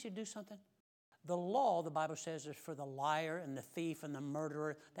 Can I ask you to do something? The law, the Bible says, is for the liar and the thief and the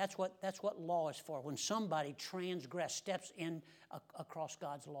murderer. That's what law is for. When somebody steps in across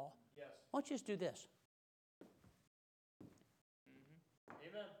God's law. Yes. Why don't you just do this?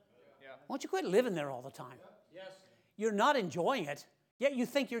 Amen. Yeah. Why don't you quit living there all the time? Yes. You're not enjoying it, yet you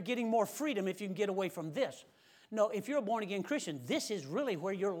think you're getting more freedom if you can get away from this. No, if you're a born-again Christian, this is really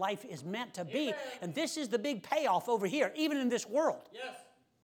where your life is meant to be. Amen. And this is the big payoff over here, even in this world. Yes.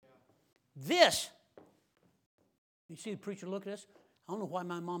 This. You see the preacher look at us? I don't know why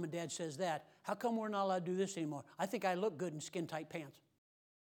my mom and dad says that. How come we're not allowed to do this anymore? I think I look good in skin-tight pants.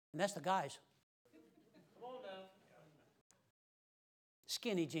 And that's the guys. Come on now.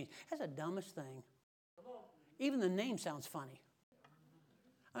 Skinny jeans. That's the dumbest thing. Come on. Even the name sounds funny.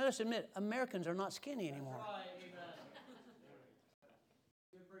 I mean, let's admit, Americans are not skinny anymore. Right, amen.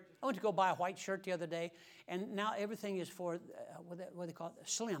 I went to go buy a white shirt the other day, and now everything is for, what do they call it?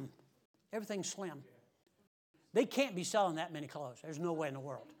 Slim. Everything's slim. They can't be selling that many clothes. There's no way in the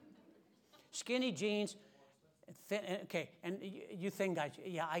world. Skinny jeans, thin, okay, and you thin guys,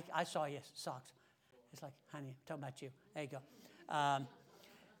 yeah, I saw you, socks. It's like, honey, I'm talking about you. There you go.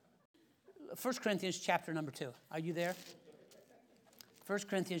 1 Corinthians chapter number 2. Are you there? 1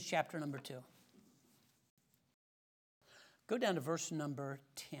 Corinthians chapter number 2. Go down to verse number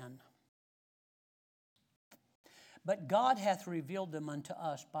 10. But God hath revealed them unto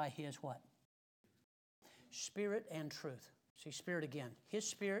us by his what? Spirit and truth. See, spirit again. His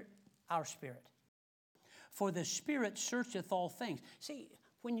spirit, our spirit. For the Spirit searcheth all things. See,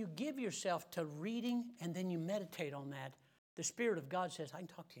 when you give yourself to reading and then you meditate on that, the Spirit of God says, I can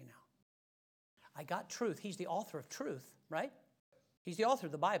talk to you now. I got truth. He's the author of truth, right? He's the author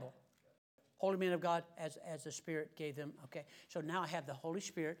of the Bible. Holy men of God, as the Spirit gave them. Okay, so now I have the Holy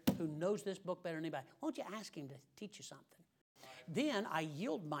Spirit who knows this book better than anybody. Why don't you ask him to teach you something? Then I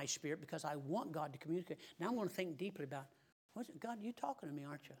yield my spirit because I want God to communicate. Now I'm going to think deeply about, God, you talking to me,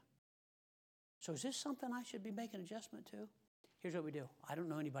 aren't you? So is this something I should be making adjustment to? Here's what we do. I don't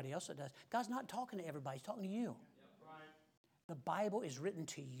know anybody else that does. God's not talking to everybody. He's talking to you. The Bible is written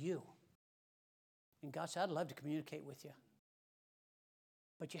to you. And God said, I'd love to communicate with you.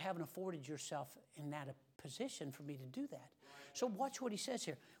 But you haven't afforded yourself in that position for me to do that. So watch what he says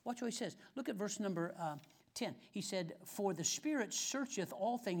here. Watch what he says. Look at verse number 10. He said, for the Spirit searcheth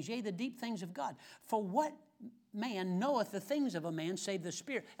all things, yea, the deep things of God. For what man knoweth the things of a man, save the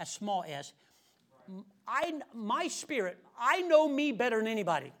Spirit, as small as. My spirit, I know me better than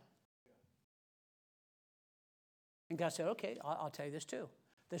anybody. And God said, okay, I'll tell you this too.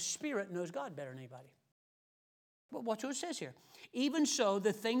 The Spirit knows God better than anybody. But watch what it says here. Even so,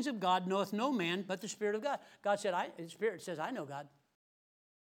 the things of God knoweth no man but the Spirit of God. God said, the Spirit says, I know God.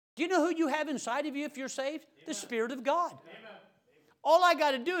 Do you know who you have inside of you if you're saved? Amen. The Spirit of God. Amen. All I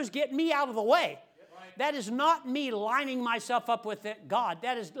got to do is get me out of the way. Right. That is not me lining myself up with God.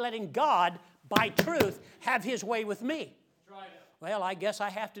 That is letting God, by truth, have his way with me. Right. Well, I guess I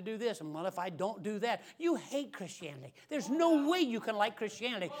have to do this. And well, if I don't do that, you hate Christianity. There's no way you can like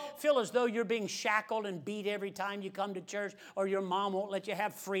Christianity. Feel as though you're being shackled and beat every time you come to church, or your mom won't let you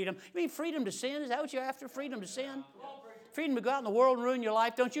have freedom. You mean freedom to sin? Is that what you're after? Freedom to sin? Freedom to go out in the world and ruin your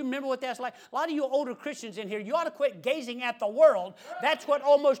life. Don't you remember what that's like? A lot of you older Christians in here, you ought to quit gazing at the world. That's what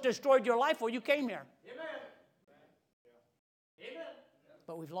almost destroyed your life when you came here. Amen. Amen.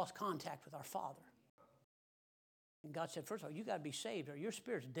 But we've lost contact with our Father. And God said, first of all, you got to be saved or your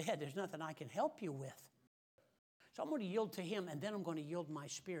spirit's dead. There's nothing I can help you with. So I'm going to yield to him, and then I'm going to yield my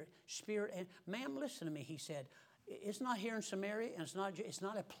spirit. Spirit, and ma'am, listen to me, he said. It's not here in Samaria, and it's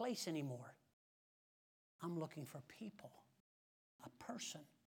not a place anymore. I'm looking for people, a person,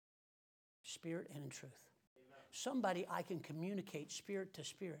 spirit and in truth. Amen. Somebody I can communicate spirit to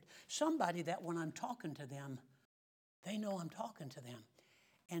spirit. Somebody that when I'm talking to them, they know I'm talking to them.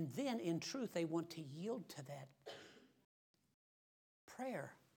 And then in truth, they want to yield to that.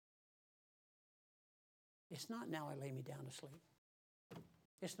 Prayer. It's not now I lay me down to sleep.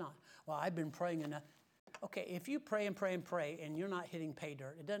 It's not. Well, I've been praying enough. Okay, if you pray and pray and pray and you're not hitting pay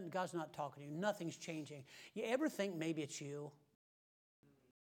dirt, God's not talking to you, nothing's changing. You ever think maybe it's you?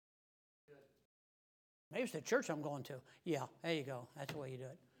 Maybe it's the church I'm going to. Yeah, there you go. That's the way you do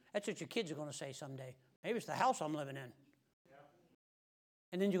it. That's what your kids are going to say someday. Maybe it's the house I'm living in. Yeah.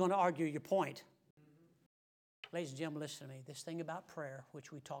 And then you're going to argue your point. Mm-hmm. Ladies and gentlemen, listen to me. This thing about prayer,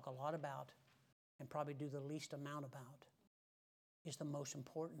 which we talk a lot about and probably do the least amount about, is the most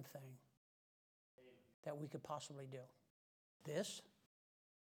important thing that we could possibly do. This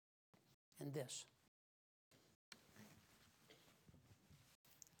and this.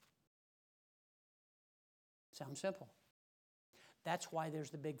 Sounds simple. That's why there's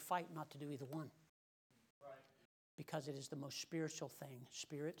the big fight not to do either one. Right. Because it is the most spiritual thing.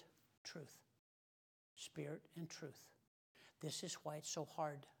 Spirit, truth. Spirit and truth. This is why it's so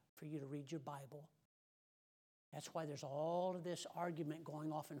hard for you to read your Bible. That's why there's all of this argument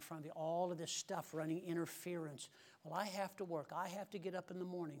going off in front of you, all of this stuff running interference. Well, I have to work. I have to get up in the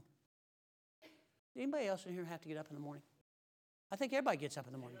morning. Anybody else in here have to get up in the morning? I think everybody gets up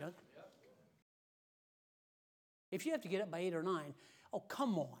in the morning, doesn't it? If you have to get up by 8 or 9, oh,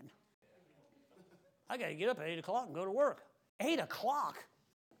 come on. I got to get up at 8 o'clock and go to work. 8 o'clock?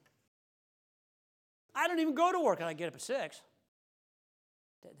 I don't even go to work and I get up at 6.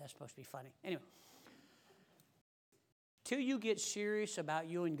 That's supposed to be funny. Anyway. Till you get serious about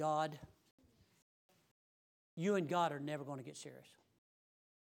you and God are never going to get serious.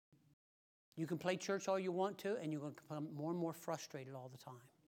 You can play church all you want to, and you're going to become more and more frustrated all the time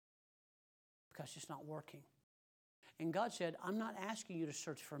because it's not working. And God said, I'm not asking you to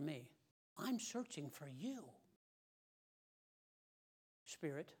search for me. I'm searching for you.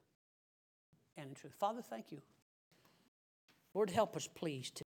 Spirit and in truth. Father, thank you. Lord, help us,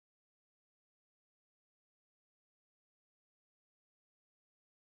 please,